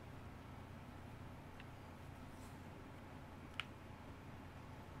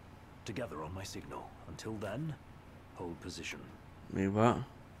 Together on my signal. Until then, hold position. Wait, what?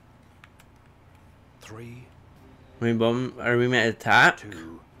 3, Wait, bomb. Are we meant to attack?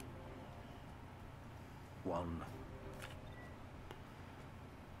 2, 1.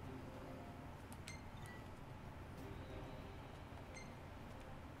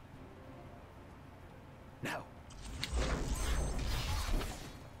 Now.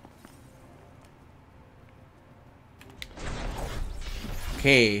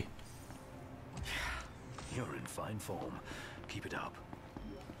 Okay. You're in fine form. Keep it up.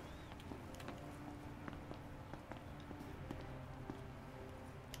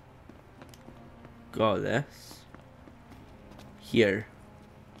 Got this. Here.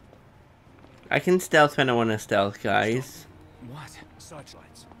 I can stealth when I want to stealth, guys. What?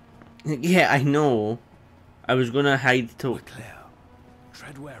 Searchlights. Yeah, I know. I was gonna hide to Clear.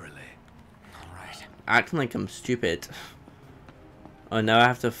 Tread warily. All right. acting like I'm stupid. Oh, now I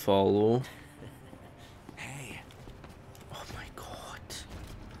have to follow. Hey. Oh my god.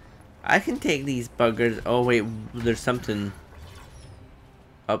 I can take these buggers. Oh wait, there's something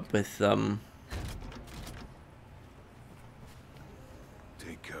up with them.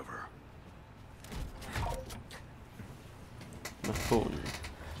 Take cover. My phone.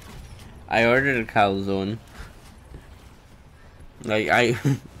 I ordered a calzone. Like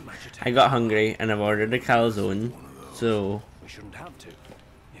I got hungry and I've ordered a calzone. So We shouldn't have to,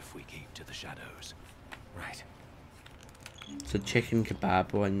 if we keep to the shadows. Right. it's a chicken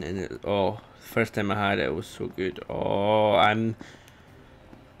kebab one, and oh, first time I had it, it was so good. Oh, I'm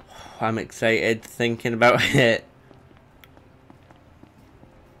excited thinking about it.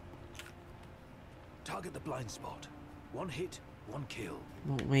 Target the blind spot. One hit, one kill.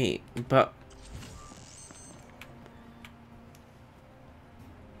 Oh, wait, but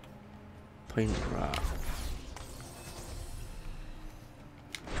point rock.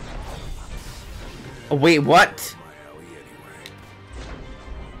 Oh wait, what? My alley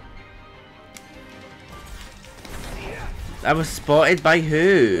anyway. I was spotted by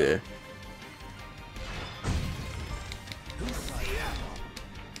who?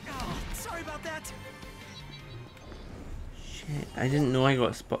 didn't know I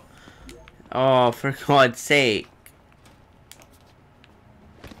got spot. Oh, for God's sake.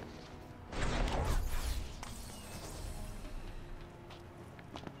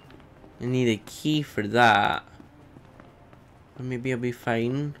 I need a key for that. Or maybe I'll be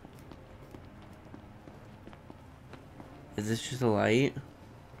fine. Is this just a light?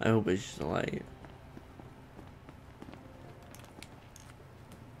 I hope it's just a light.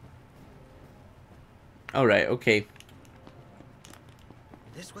 Alright, okay.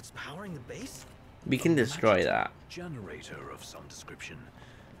 This what's powering the base? We can destroy that. Generator of some description.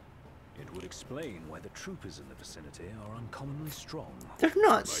 It would explain why the troopers in the vicinity are uncommonly strong. They're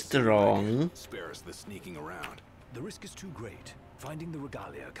not strong. Spare us the sneaking around. The risk is too great. Finding the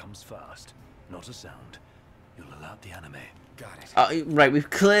Regalia comes first. Not a sound. You'll alert the enemy. Got it. Right, we've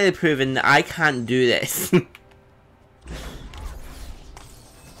clearly proven that I can't do this.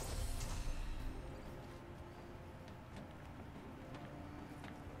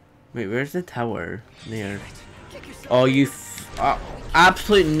 Wait, where's the tower? There. Oh, you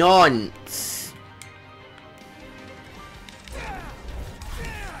absolute nonce.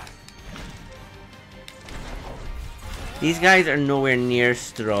 These guys are nowhere near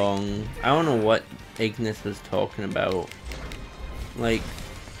strong. I don't know what Ignis was talking about. Like,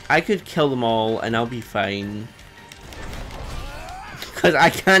 I could kill them all and I'll be fine. Because I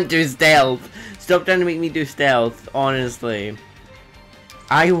can't do stealth. Stop trying to make me do stealth, honestly.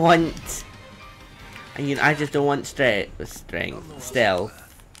 I just don't want stealth.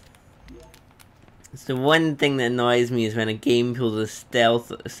 It's the one thing that annoys me is when a game pulls a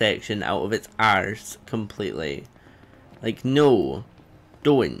stealth section out of its arse completely. Like, no.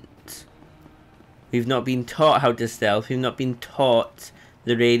 Don't. We've not been taught how to stealth. We've not been taught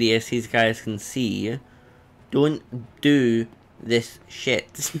the radius these guys can see. Don't do this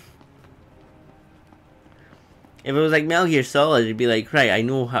shit. If it was like Metal Gear Solid, it'd be like, right, I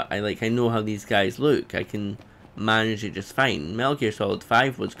know how these guys look. I can manage it just fine. Metal Gear Solid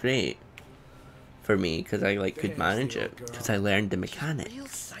 5 was great for me because I could manage it because I learned the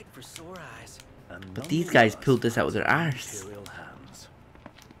mechanics. But these guys pulled this out of their arse.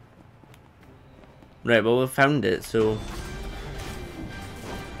 Right, well, we found it, so.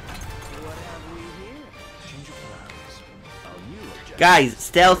 Guys,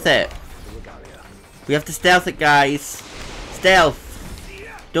 stealth it. We have to stealth it, guys. Stealth.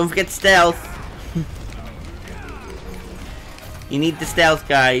 Don't forget stealth. You need the stealth,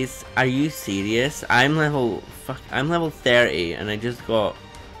 guys. Are you serious? I'm level 30 and I just got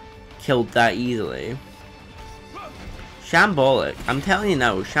killed that easily. Shambolic. I'm telling you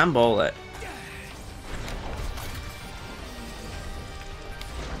now, shambolic.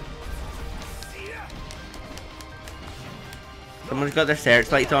 Someone's got their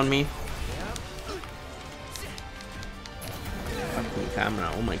searchlights on me. Fucking camera.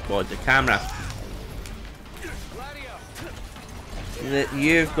 Oh my god, the camera.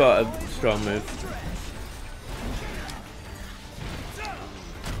 You've got a strong move.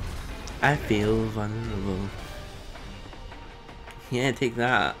 I feel vulnerable. Yeah, take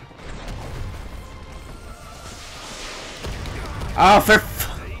that. Oh, for f—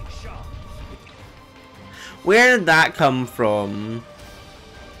 where did that come from?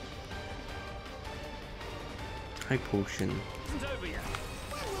 High potion.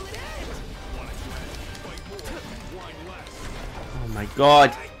 Oh my god.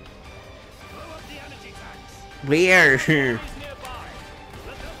 Where?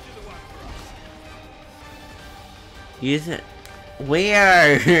 Use it.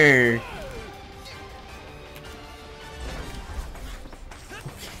 Where?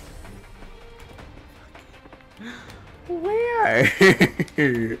 Where?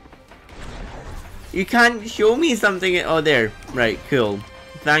 You can't show me something. Oh, there. Right, cool.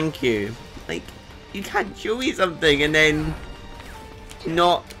 Thank you. Like, you can't show me something and then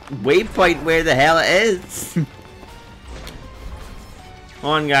not waypoint where the hell it is. Come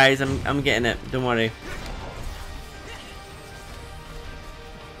on, guys. I'm getting it. Don't worry.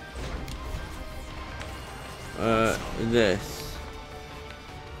 This.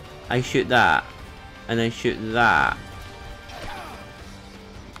 I shoot that. And I shoot that.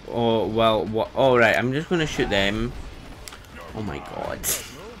 Oh, well, what? Alright, I'm just gonna shoot them. Oh my god.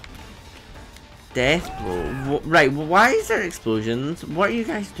 Death blow. Right, why is there explosions? What are you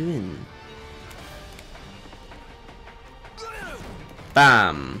guys doing?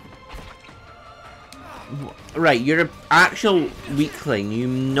 Bam. Right, you're an actual weakling, you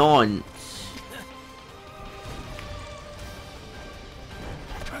nonce.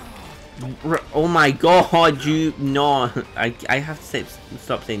 Oh my god, you non. I have to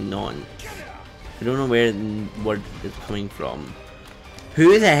stop saying non. I don't know where the word is coming from.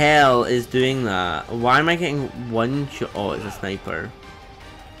 Who the hell is doing that? Why am I getting one shot? Oh, it's a sniper.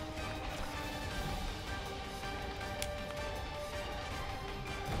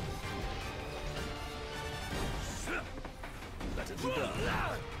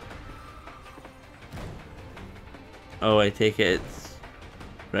 Oh, I take it it's...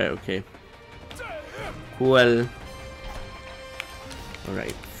 Right, okay. Cool.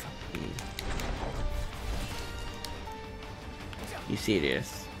 Alright. You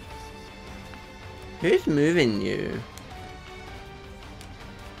serious? Who's moving you?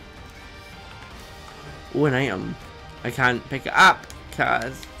 Oh, an item. I can't pick it up,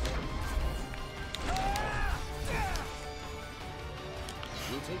 cuz.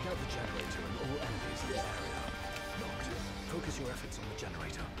 We'll take out the generator and all enemies in the area. Noct, focus your efforts on the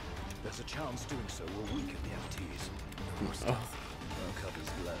generator. There's a chance doing so will weaken the MTs. Oh. Our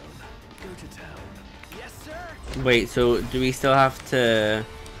cover's blown. Go to town. Yes, sir. Wait, so do we still have to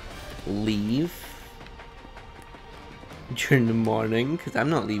leave during the morning? Because I'm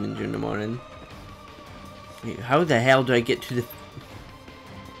not leaving during the morning. Wait, how the hell do I get to the...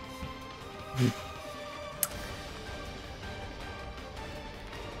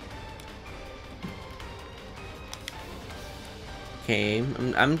 Okay,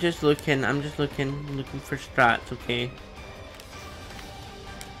 I'm just looking for strats, okay?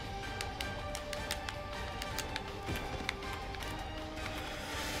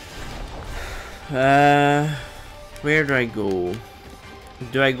 Where do I go?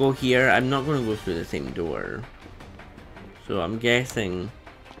 Do I go here? I'm not gonna go through the same door. So I'm guessing...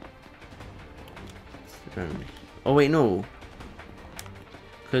 Oh wait, no.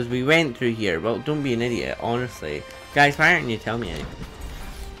 Because we went through here. Well, don't be an idiot, honestly. Guys, why aren't you telling me anything?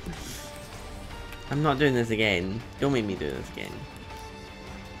 I'm not doing this again. Don't make me do this again.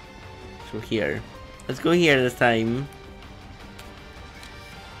 So here. Let's go here this time.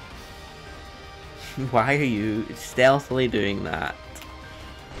 Why are you stealthily doing that?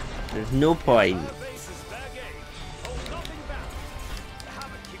 There's no point.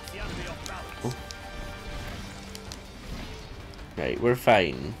 Oh. Right, we're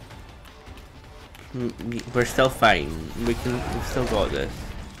fine. We're still fine. We've still got this.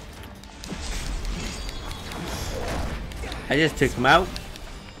 I just took him out.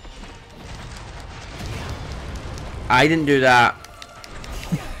 I didn't do that.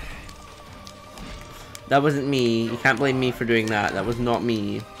 That wasn't me. You can't blame me for doing that. That was not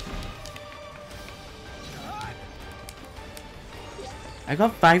me. I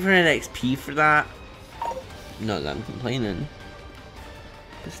got 500 XP for that. Not that I'm complaining.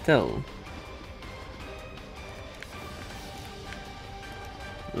 But still.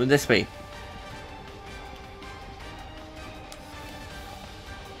 Well, this way.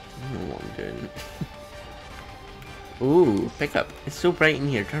 I don't know what I'm doing. Ooh, pickup. It's so bright in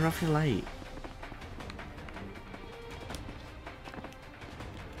here. Turn off your light.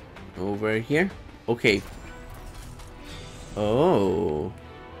 Over here. Okay. Oh.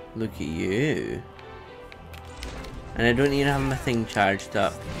 Look at you. And I don't even have my thing charged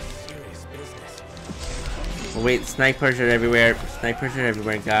up. Oh wait, snipers are everywhere. Snipers are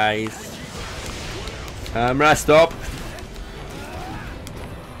everywhere, guys. Camera, stop!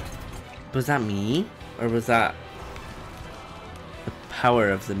 Was that me? Or was that the power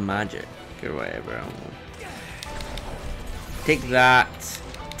of the magic? Or whatever, I don't know. Take that.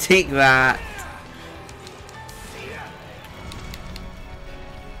 Take that.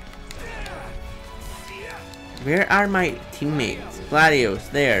 Where are my teammates?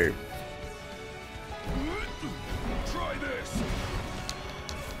 Gladios, there. Try this.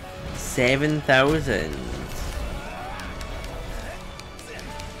 7,000.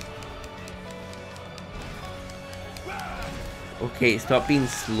 Okay, stop being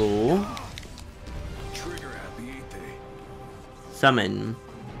slow. Trigger happy, ain't they? Summon.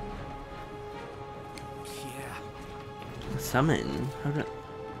 Yeah. Summon? How do...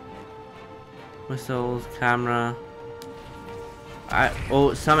 Whistles, camera.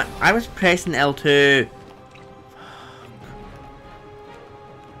 Oh, summon. I was pressing L2.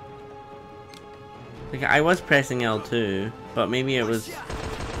 Like, I was pressing L2, but maybe it was...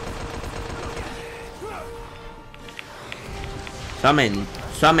 Summon.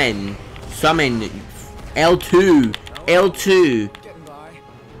 Summon. Summon. L2. L2. Getting by.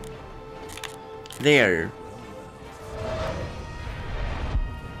 There.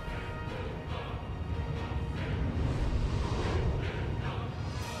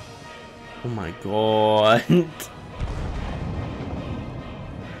 Oh my god.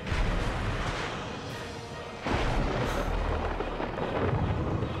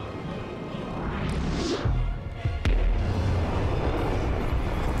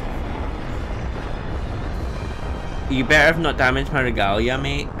 You better have not damaged my Regalia,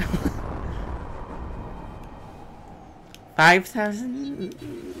 mate. 5,000?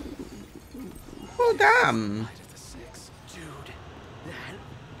 Oh, damn. Dude, that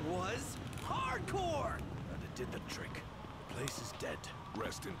was hardcore! And it did the trick. The place is dead.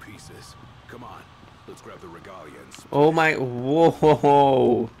 Rest in pieces. Come on, let's grab the Regalia and split. Oh my,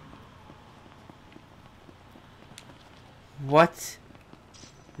 whoa. What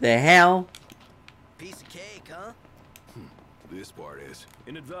the hell? Piece of cake, huh? This part is.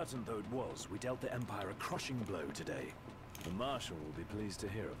 Inadvertent though it was, we dealt the Empire a crushing blow today. The Marshal will be pleased to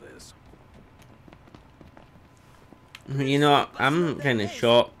hear of this. You know what? I'm kind of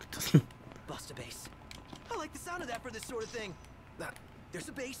shocked. Bust a base. I like the sound of that for this sort of thing. There's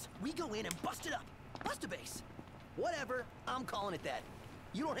a base, we go in and bust it up. Bust a base. Whatever, I'm calling it that.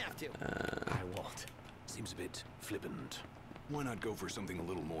 You don't have to. I won't. Seems a bit flippant. Why not go for something a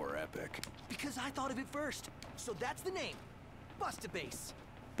little more epic? Because I thought of it first. So that's the name. Bust a base.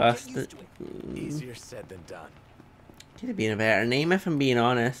 Bust Get used to it. Easier said than done. Could have been a better name if I'm being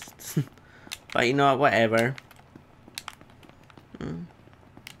honest. But you know what, whatever.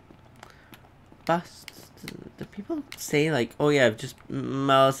 Bust. Do people say like, oh yeah, I've just,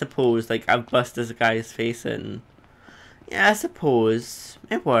 well, I suppose, like, I've busted this guy's face in. Yeah, I suppose.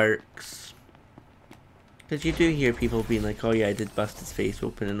 It works. Because you do hear people being like, oh yeah, I did bust his face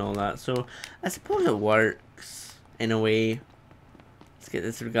open and all that. So, I suppose it works. In a way. Let's get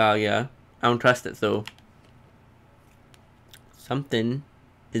this Regalia. I don't trust it though. Something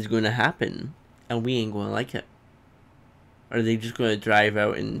is going to happen. And we ain't going to like it. Or are they just going to drive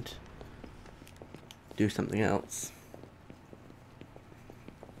out and do something else?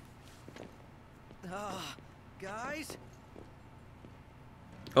 Guys?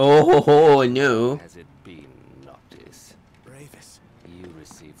 Oh no. Has it been, Noctis? Ravis. You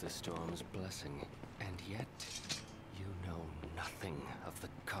received the storm's blessing, and yet you know nothing of the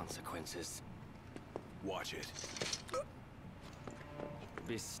consequences. Watch it.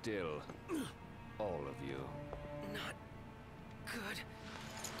 Be still, all of you. Not good.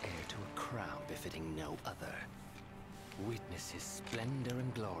 Heir to a crown befitting no other. Witness his splendor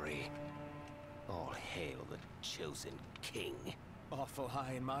and glory. All hail the chosen king. Awful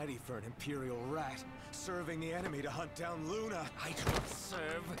high and mighty for an Imperial rat, serving the enemy to hunt down Luna. I do not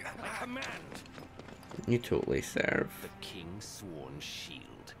serve, I command. You totally serve. The king's sworn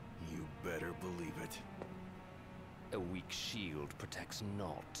shield. You better believe it. A weak shield protects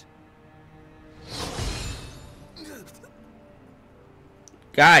naught.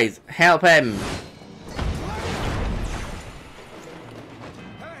 Guys, help him!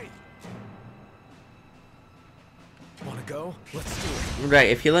 Hey! Wanna go? Let's do it. Right,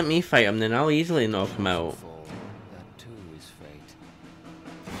 if you let me fight him, then I'll easily knock him out. Fall. That too is fate.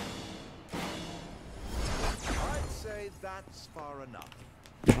 I'd say that's far enough.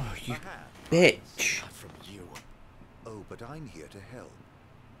 Oh, you bitch. Not from you. Oh, but I'm here to help.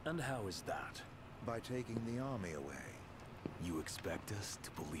 And how is that? By taking the army away. You expect us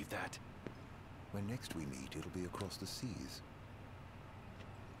to believe that? When next we meet, it'll be across the seas.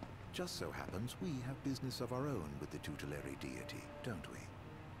 Just so happens we have business of our own with the tutelary deity, don't we?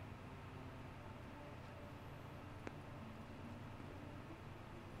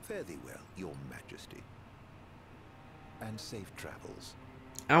 Fare thee well, your majesty. And safe travels.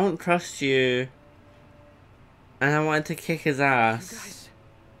 I don't trust you. And I wanted to kick his You ass. guys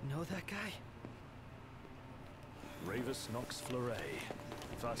know that guy? Ravis Nox Fleuret,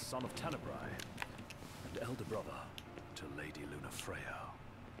 first son of Tenebrae, and elder brother to Lady Luna Freya.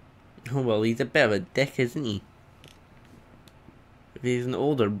 Oh well, he's a bit of a dick, isn't he? If he's an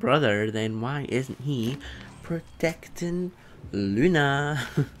older brother, then why isn't he protecting Luna?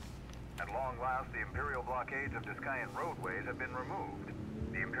 At long last, the Imperial blockades of Discayan roadways have been removed.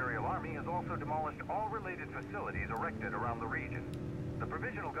 The Imperial Army has also demolished all related facilities erected around the region. The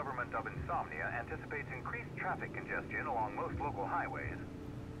Provisional Government of Insomnia anticipates increased traffic congestion along most local highways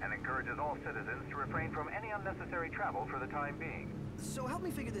and encourages all citizens to refrain from any unnecessary travel for the time being. So help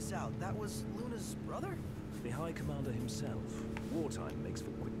me figure this out. That was Luna's brother? The High Commander himself. Wartime makes for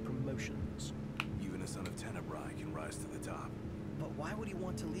quick promotions. Even a son of Tenebrae can rise to the top. But why would he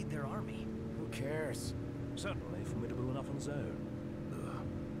want to lead their army? Who cares? Certainly formidable enough on his own.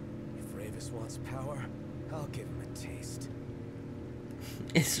 If Ravis wants power, I'll give him a taste.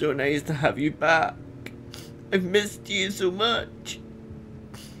 It's so nice to have you back. I've missed you so much.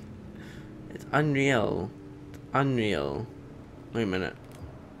 It's unreal. It's unreal. Wait a minute.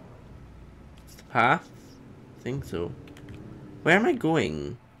 It's the path? I think so. Where am I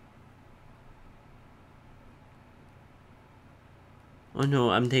going? Oh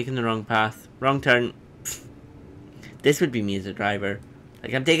no, I'm taking the wrong path. Wrong turn. This would be me as a driver.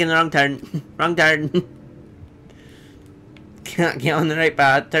 Like, I'm taking the wrong turn. Wrong turn. Can't get on the right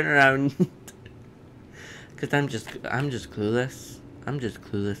path. Turn around. Because I'm just clueless. I'm just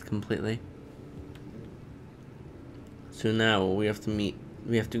clueless completely. So now we have to meet.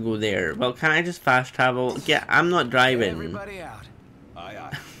 We have to go there. Well, can I just fast travel? Yeah, I'm not driving. Everybody out. Aye,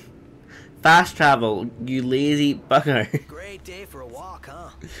 aye. Fast travel, you lazy bugger. Great day for a walk, huh?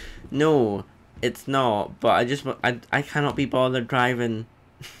 No, it's not. But I cannot be bothered driving.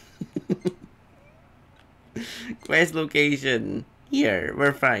 Quest location. Here,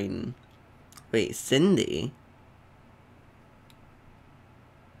 we're fine. Wait, Cindy?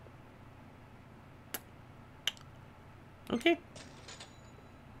 Okay.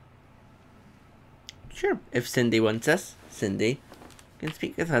 Sure, if Cindy wants us, Cindy can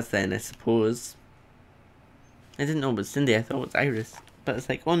speak with us then, I suppose. I didn't know it was Cindy, I thought it was Iris. But it's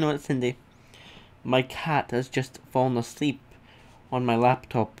like, oh no, it's Cindy. My cat has just fallen asleep on my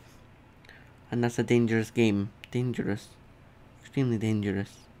laptop. And that's a dangerous game. Dangerous. Extremely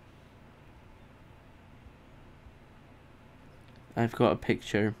dangerous. I've got a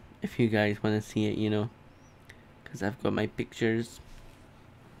picture, if you guys want to see it, you know. Because I've got my pictures.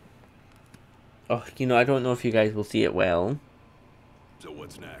 Oh, you know, I don't know if you guys will see it well. So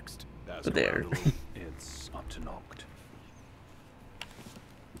what's next? But there. It's up to Noct.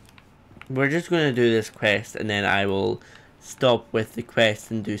 We're just going to do this quest and then I will stop with the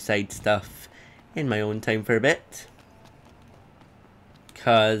quest and do side stuff in my own time for a bit.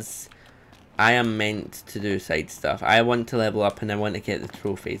 Because I am meant to do side stuff. I want to level up and I want to get the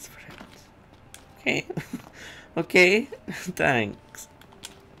trophies for it. Okay. Okay. Thanks.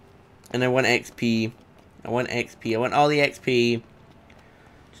 And I want XP. I want XP. I want all the XP.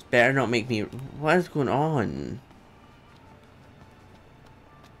 Just better not make me... What is going on?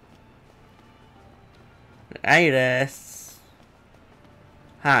 Iris.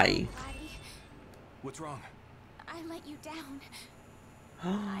 Hi. What's wrong? I let you down.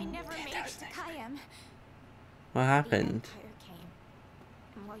 I never made it to Kayem. What happened? The Empire came,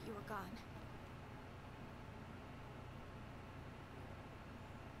 and while you were gone,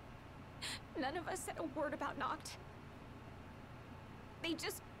 none of us said a word about Noct. They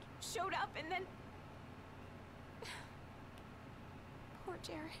just showed up and then... Poor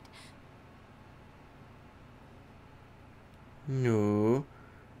Jared. No.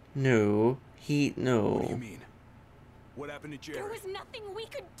 No. No. What do you mean? What happened to Jared? There was nothing we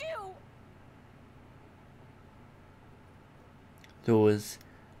could do. Those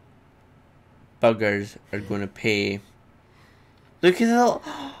buggers are gonna pay. Look at that.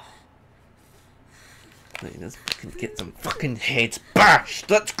 Let's fucking get some fucking heads bashed.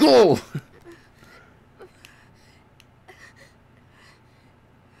 Let's go.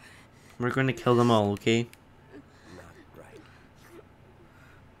 We're gonna kill them all, okay? Not right.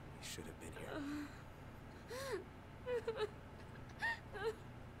 We should have been here.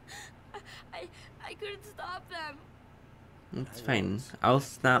 I couldn't stop them. It's fine. I'll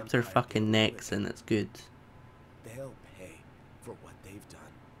snap their fucking necks and it's good. They'll pay for what they've done.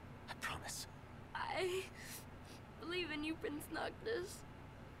 I promise. I believe in you, Prince Noctis.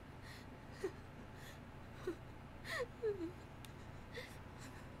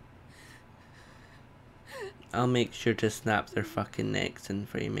 I'll make sure to snap their fucking necks in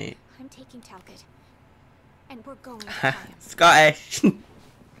for you, mate. I'm taking Talcott, and we're going to Kayem. Scottish.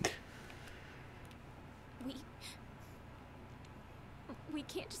 We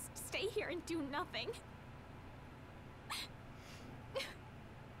can't just stay here and do nothing.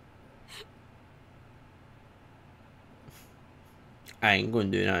 I ain't gonna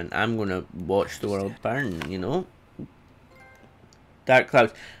do that. I'm gonna watch the world burn, you know? Dark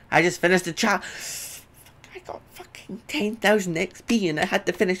Clouds. I just finished the chat. I got fucking 10,000 XP and I had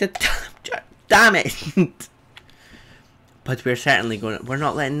to finish the damn it. But we're certainly gonna... We're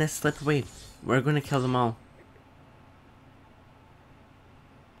not letting this slip away. We're gonna kill them all.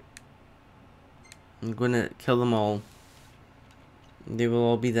 I'm gonna kill them all. They will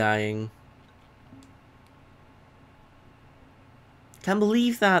all be dying. Can't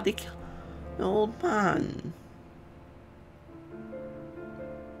believe that. They killed the old man.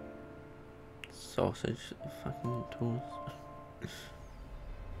 Sausage fucking toast.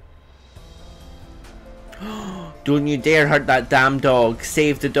 Don't you dare hurt that damn dog.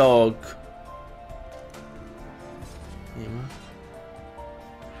 Save the dog.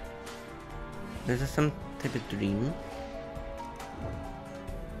 Is this some type of dream?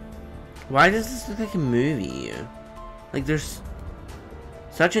 Why does this look like a movie? Like there's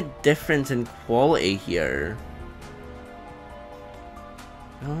such a difference in quality here.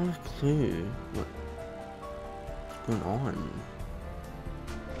 I don't have a clue what's going on?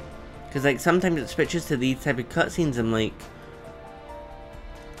 Because like sometimes it switches to these type of cutscenes. I'm like,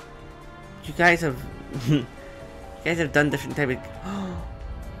 you guys have you guys have done different type of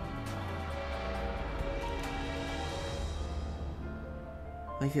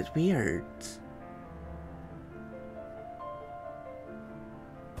like, it's weird.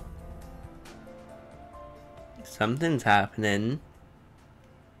 Something's happening.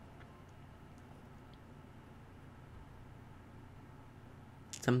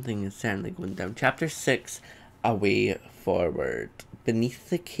 Something is certainly going down. Chapter 6, A Way Forward. Beneath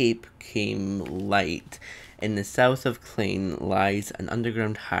the Cape came light. In the south of Clane lies an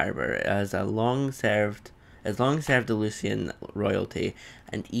underground harbour as long served the Lucian royalty,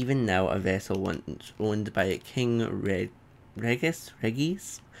 and even now a vessel once owned by King Regis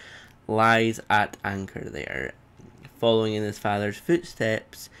lies at anchor there. Following in his father's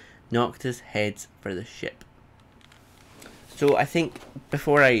footsteps, Noctis heads for the ship. So I think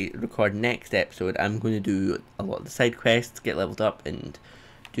before I record next episode, I'm going to do a lot of the side quests, get leveled up, and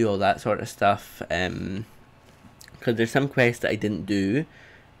do all that sort of stuff. Because there's some quests that I didn't do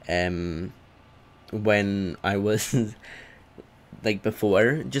when I was like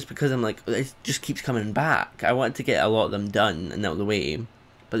before, just because I'm like, it just keeps coming back. I wanted to get a lot of them done and out of the way,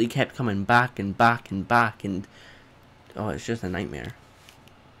 but they kept coming back and back and back, and oh, it's just a nightmare.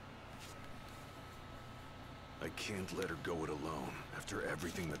 I can't let her go it alone after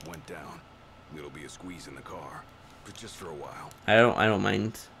everything that went down. It'll be a squeeze in the car, but just for a while. I don't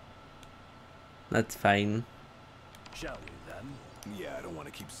mind. That's fine. Shall we then? Yeah, I don't want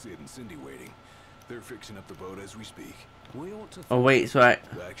to keep Sid and Cindy waiting. They're fixing up the boat as we speak. We ought to. Oh wait, so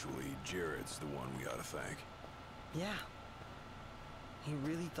Actually, Jared's the one we ought to thank. Yeah. He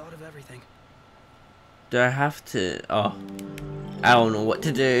really thought of everything. do I have to? Oh, I don't know what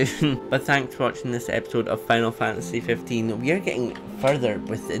to do. But thanks for watching this episode of Final Fantasy 15. We are getting further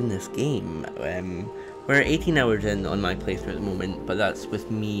within this game. We're 18 hours in on my playthrough at the moment, but that's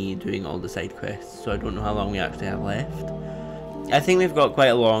with me doing all the side quests, so I don't know how long we actually have left. I think we've got quite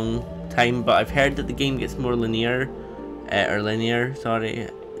a long time, but I've heard that the game gets more linear,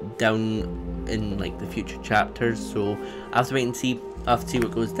 down in like the future chapters, so I'll have to wait and see. I'll have to see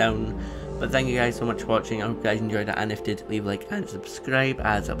what goes down. But thank you guys so much for watching. I hope you guys enjoyed it, and if you did, leave a like and subscribe,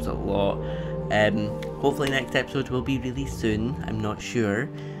 as helps a lot. Hopefully next episode will be released soon, I'm not sure.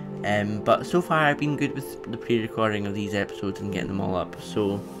 But so far I've been good with the pre-recording of these episodes and getting them all up.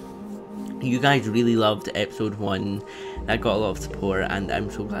 So you guys really loved episode 1. That got a lot of support, and I'm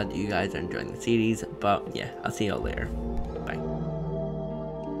so glad that you guys are enjoying the series. But yeah, I'll see y'all later.